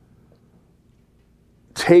 yeah.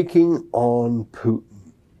 Taking on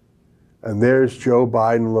Putin. And there's Joe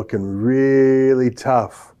Biden looking really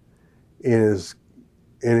tough in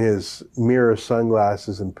his mirror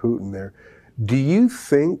sunglasses and Putin there. Do you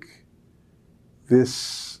think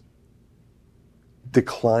this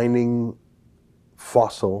declining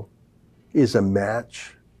fossil is a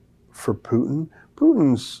match for Putin?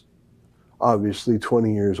 Putin's obviously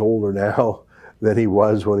 20 years older now than he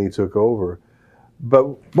was when he took over. But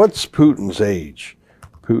what's Putin's age?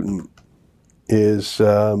 Putin is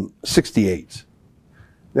 68.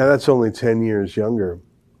 Now that's only 10 years younger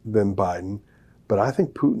than Biden, but I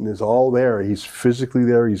think Putin is all there. He's physically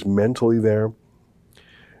there, he's mentally there.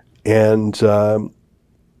 And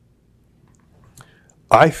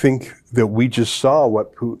I think that we just saw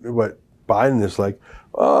what Biden is like,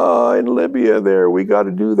 oh, in Libya there, we got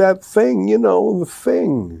to do that thing, the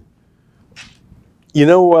thing.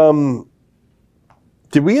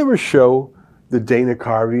 Did we ever show the Dana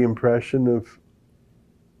Carvey impression of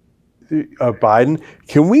Biden?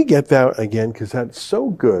 Can we get that again? Because that's so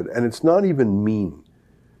good, and it's not even mean.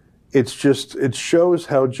 It's just, it shows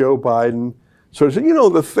how Joe Biden sort of said,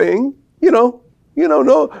 the thing, no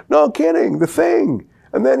kidding, the thing.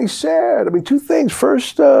 And then he said, two things.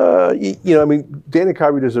 First, Dana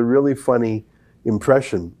Carvey does a really funny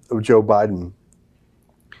impression of Joe Biden.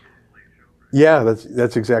 Yeah,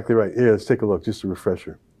 that's exactly right. Here, let's take a look, just a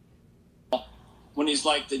refresher. When he's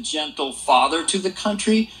like the gentle father to the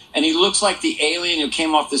country, and he looks like the alien who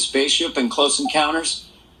came off the spaceship in Close Encounters.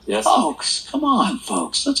 Yes. Folks, come on,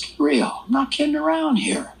 folks, let's get real. I'm not kidding around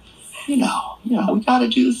here. We got to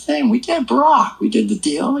do the thing. We did Barack. We did the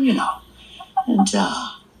deal, And,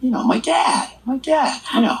 my dad,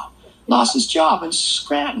 lost his job in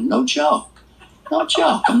Scranton. No joke.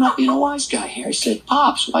 I'm not being a wise guy here. He said,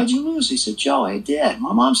 Pops, why'd you lose? He said, Joe, I did.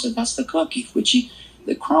 My mom said, that's the cookie.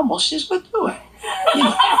 The crumble. She says, what do it?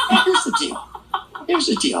 Here's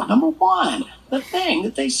the deal. Number one, the thing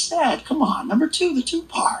that they said. Come on. Number two, the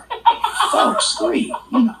two-part. Folks, three.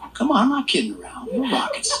 Come on. I'm not kidding around. No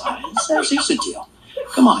rocket science. Here's the deal.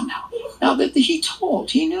 Come on now. Now that he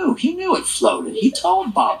knew it floated. He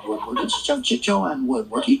told Bob Woodward. It's Joanne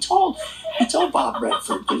Woodward. He told Bob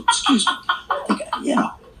Redford. Excuse me.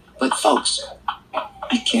 But folks,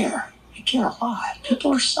 I care. I care a lot.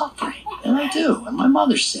 People are suffering, and I do. And my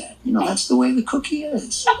mother said, that's the way the cookie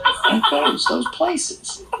is. And it goes those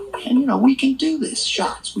places. And we can do this.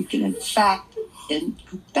 Shots. We can, in fact, do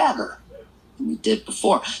better than we did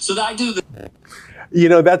before. So that I do the.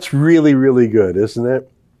 That's really, really good, isn't it?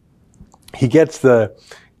 He gets the,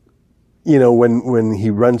 when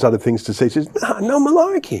he runs out of things to say, he says, no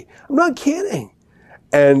malarkey. I'm not kidding.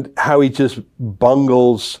 And how he just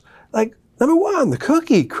bungles, like, number one, the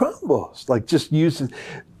cookie crumbles, like just uses,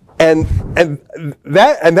 and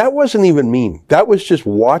that wasn't even mean. That was just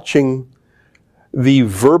watching the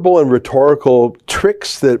verbal and rhetorical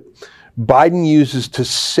tricks that Biden uses to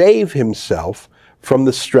save himself from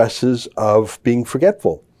the stresses of being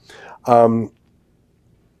forgetful. We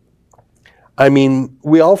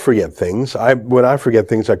all forget things. When I forget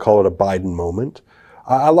things, I call it a Biden moment.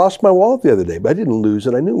 I lost my wallet the other day, but I didn't lose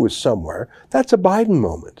it. I knew it was somewhere. That's a Biden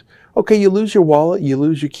moment. Okay, you lose your wallet, you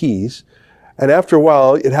lose your keys, and after a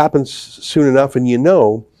while, it happens soon enough, and you're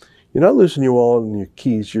not losing your wallet and your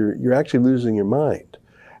keys, you're actually losing your mind.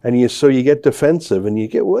 And so you get defensive, and you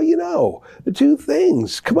get, the two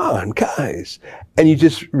things, come on, guys. And you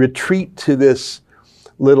just retreat to this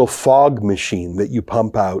little fog machine that you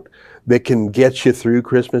pump out that can get you through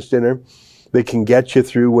Christmas dinner, that can get you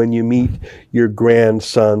through when you meet your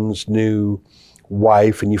grandson's new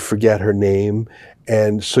wife and you forget her name.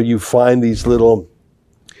 And so you find these little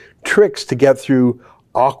tricks to get through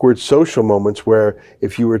awkward social moments where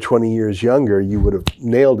if you were 20 years younger, you would have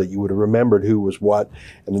nailed it. You would have remembered who was what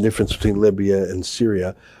and the difference between Libya and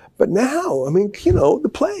Syria. But now,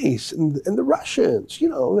 the place and the Russians,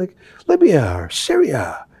 like Libya or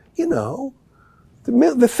Syria,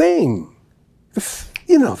 the thing,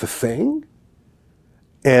 the thing.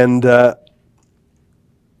 And,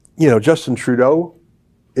 Justin Trudeau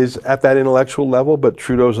is at that intellectual level, but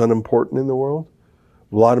Trudeau's unimportant in the world.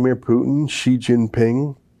 Vladimir Putin, Xi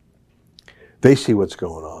Jinping, they see what's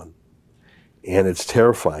going on. And it's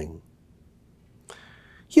terrifying.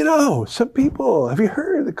 Some people, have you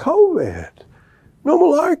heard of the COVID? No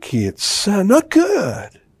malarkey, it's not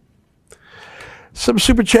good. Some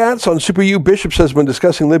super chats on Super U. Bishop says, when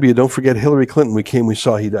discussing Libya, don't forget Hillary Clinton. We came, we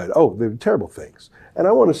saw, he died. Oh, they were terrible things. And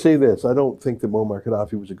I want to say this. I don't think that Muammar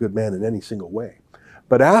Gaddafi was a good man in any single way.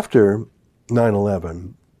 But after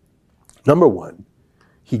 9/11, number one,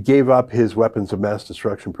 he gave up his weapons of mass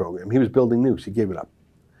destruction program. He was building nukes. He gave it up.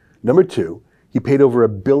 Number two, he paid over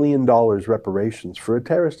 $1 billion reparations for a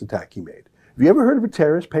terrorist attack he made. Have you ever heard of a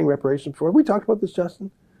terrorist paying reparations before? Have we talked about this,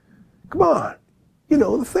 Justin? Come on.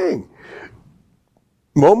 The thing.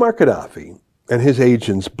 Muammar Gaddafi and his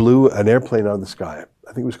agents blew an airplane out of the sky.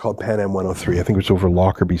 I think it was called Pan Am 103. I think it was over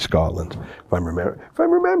Lockerbie, Scotland, if I'm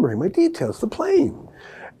remembering my details, the plane.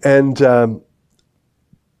 And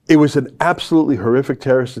it was an absolutely horrific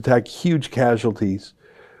terrorist attack, huge casualties,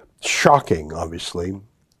 shocking, obviously.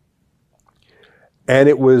 And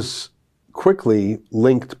it was quickly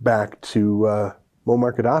linked back to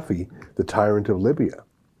Muammar Gaddafi, the tyrant of Libya.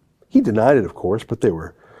 He denied it, of course, but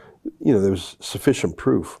there was sufficient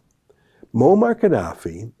proof. Muammar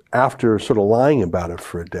Gaddafi, after sort of lying about it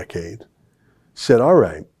for a decade, said, all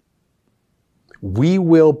right, we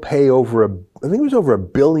will pay I think it was over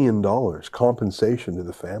 $1 billion compensation to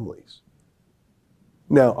the families.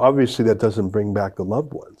 Now, obviously that doesn't bring back the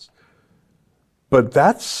loved ones. But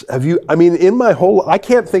in my whole, I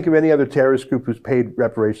can't think of any other terrorist group who's paid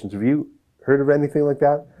reparations. Have you heard of anything like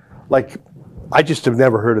that? Like, I just have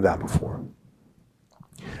never heard of that before.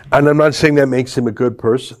 And I'm not saying that makes him a good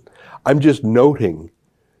person. I'm just noting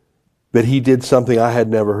that he did something I had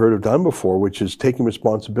never heard of done before, which is taking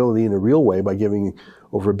responsibility in a real way by giving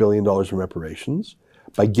over $1 billion in reparations,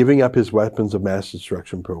 by giving up his weapons of mass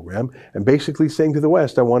destruction program, and basically saying to the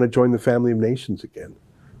West, I want to join the family of nations again.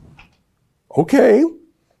 Okay,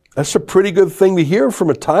 that's a pretty good thing to hear from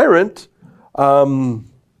a tyrant. So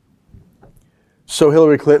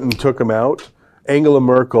Hillary Clinton took him out. Angela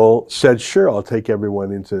Merkel said, sure, I'll take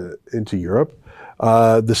everyone into Europe.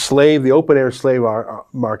 The open-air slave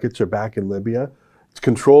markets are back in Libya. It's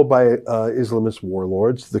controlled by Islamist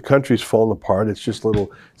warlords. The country's fallen apart. It's just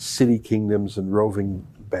little city kingdoms and roving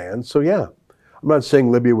bands. So yeah, I'm not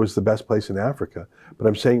saying Libya was the best place in Africa, but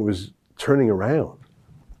I'm saying it was turning around.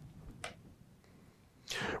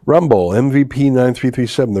 Rumble, MVP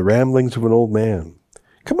 9337, the ramblings of an old man.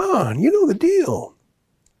 Come on, you know the deal.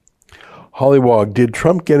 Hollywog, did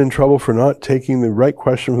Trump get in trouble for not taking the right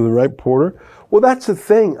question from the right reporter? Well, that's the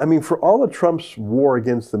thing. I mean, for all of Trump's war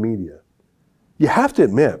against the media, you have to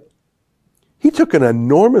admit, he took an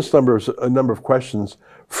enormous number of questions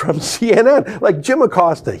from CNN. Like Jim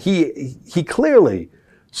Acosta, he clearly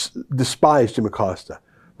despised Jim Acosta.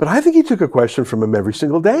 But I think he took a question from him every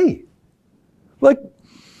single day. Like,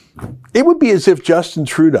 it would be as if Justin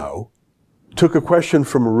Trudeau took a question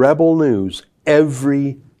from Rebel News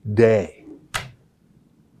every day.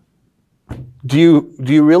 Do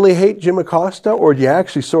you really hate Jim Acosta, or do you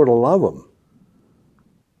actually sort of love him?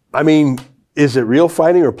 I mean, is it real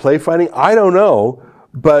fighting or play fighting? I don't know,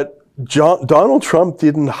 but Donald Trump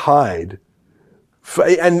didn't hide.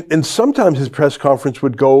 And sometimes his press conference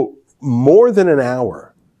would go more than an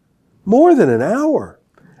hour. More than an hour.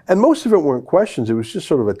 And most of it weren't questions, it was just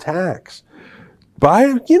sort of attacks.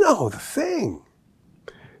 But the thing.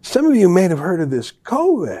 Some of you may have heard of this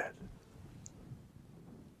COVID.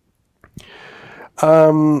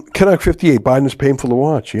 Canuck 58, Biden is painful to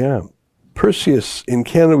watch, yeah. Perseus, in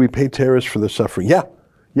Canada we pay terrorists for their suffering.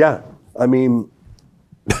 Yeah. I mean,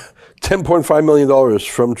 $10.5 million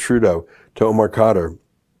from Trudeau to Omar Khadr,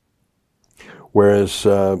 whereas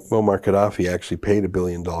Muammar Gaddafi actually paid $1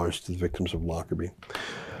 billion to the victims of Lockerbie.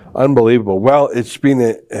 Unbelievable. Well, it's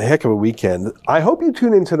been a heck of a weekend. I hope you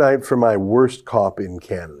tune in tonight for my Worst Cop in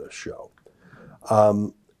Canada show.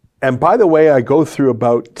 And by the way, I go through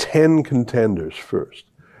about 10 contenders first.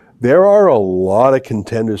 There are a lot of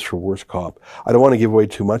contenders for Worst Cop. I don't want to give away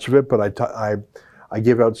too much of it, but I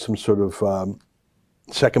give out some sort of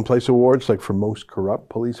second place awards, like for most corrupt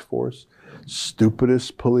police force,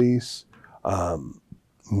 stupidest police,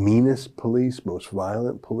 meanest police, most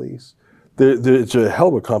violent police. It's a hell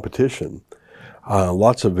of a competition.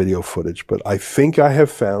 Lots of video footage, but I think I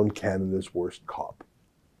have found Canada's Worst Cop.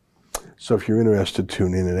 So if you're interested,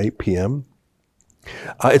 tune in at 8 p.m.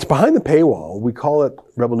 It's behind the paywall. We call it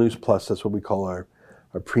Rebel News Plus. That's what we call our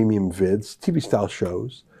premium vids, TV-style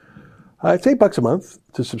shows. It's $8 a month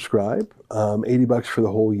to subscribe, $80 for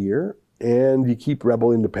the whole year, and you keep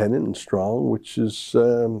Rebel independent and strong, which is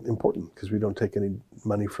important because we don't take any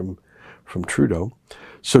money from Trudeau.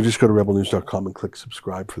 So just go to rebelnews.com and click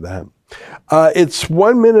subscribe for that. It's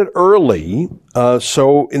 1 minute early,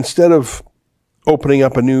 so instead of opening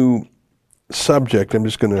up a new subject, I'm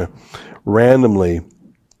just going to randomly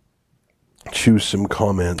choose some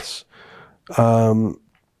comments.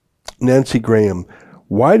 Nancy Graham,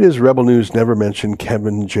 why does Rebel News never mention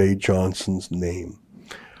Kevin J. Johnson's name?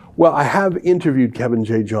 Well, I have interviewed Kevin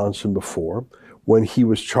J. Johnson before when he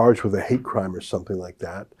was charged with a hate crime or something like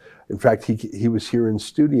that. In fact, he was here in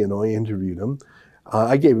studio and I interviewed him.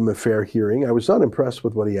 I gave him a fair hearing. I was not impressed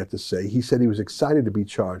with what he had to say. He said he was excited to be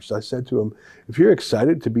charged. I said to him, if you're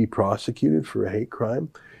excited to be prosecuted for a hate crime,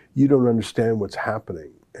 you don't understand what's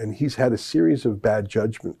happening. And he's had a series of bad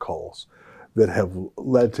judgment calls that have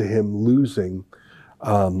led to him losing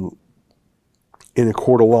in a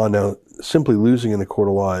court of law. Now, simply losing in a court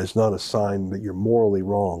of law is not a sign that you're morally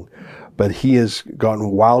wrong, but he has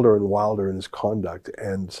gotten wilder and wilder in his conduct.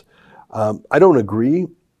 And I don't agree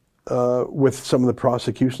with some of the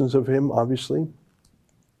prosecutions of him, obviously.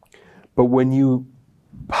 But when you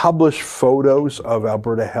publish photos of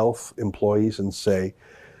Alberta Health employees and say,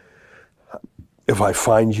 if I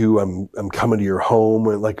find you, I'm coming to your home,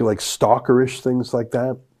 and like stalkerish things like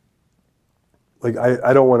that. Like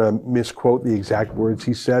I don't want to misquote the exact words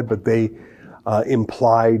he said, but they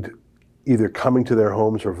implied either coming to their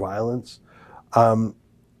homes or violence.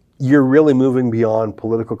 You're really moving beyond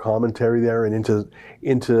political commentary there and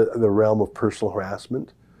into the realm of personal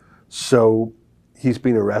harassment. So he's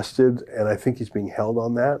being arrested, and I think he's being held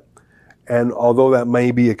on that. And although that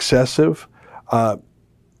may be excessive, and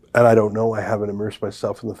I don't know, I haven't immersed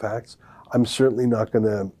myself in the facts, I'm certainly not going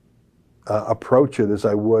to approach it as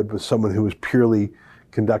I would with someone who is purely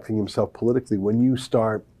conducting himself politically. When you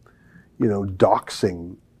start,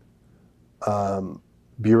 doxing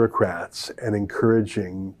bureaucrats and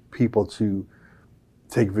encouraging people to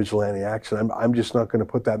take vigilante action, I'm just not going to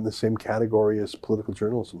put that in the same category as political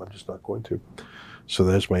journalism. I'm just not going to. So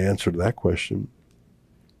there's my answer to that question.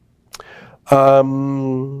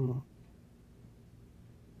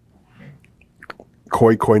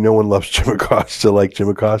 Coy, no one loves Jim Acosta like Jim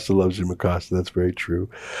Acosta loves Jim Acosta. That's very true.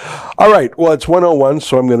 All right, well, it's 1:01,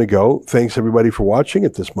 so I'm going to go. Thanks, everybody, for watching.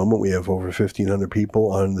 At this moment, we have over 1,500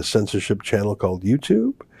 people on the censorship channel called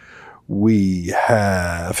YouTube. We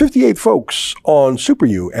have 58 folks on Super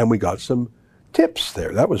U, and we got some tips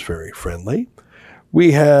there. That was very friendly.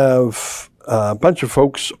 We have a bunch of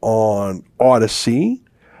folks on Odyssey,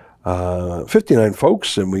 59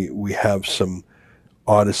 folks, and we have some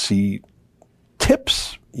Odyssey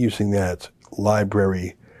tips using that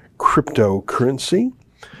library cryptocurrency.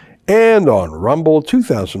 And on Rumble,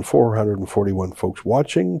 2,441 folks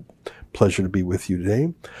watching. Pleasure to be with you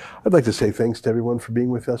today. I'd like to say thanks to everyone for being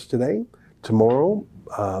with us today. Tomorrow,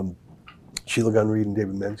 Sheila Gunn Reid and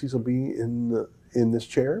David Menzies will be in this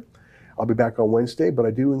chair. I'll be back on Wednesday, but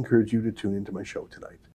I do encourage you to tune into my show tonight.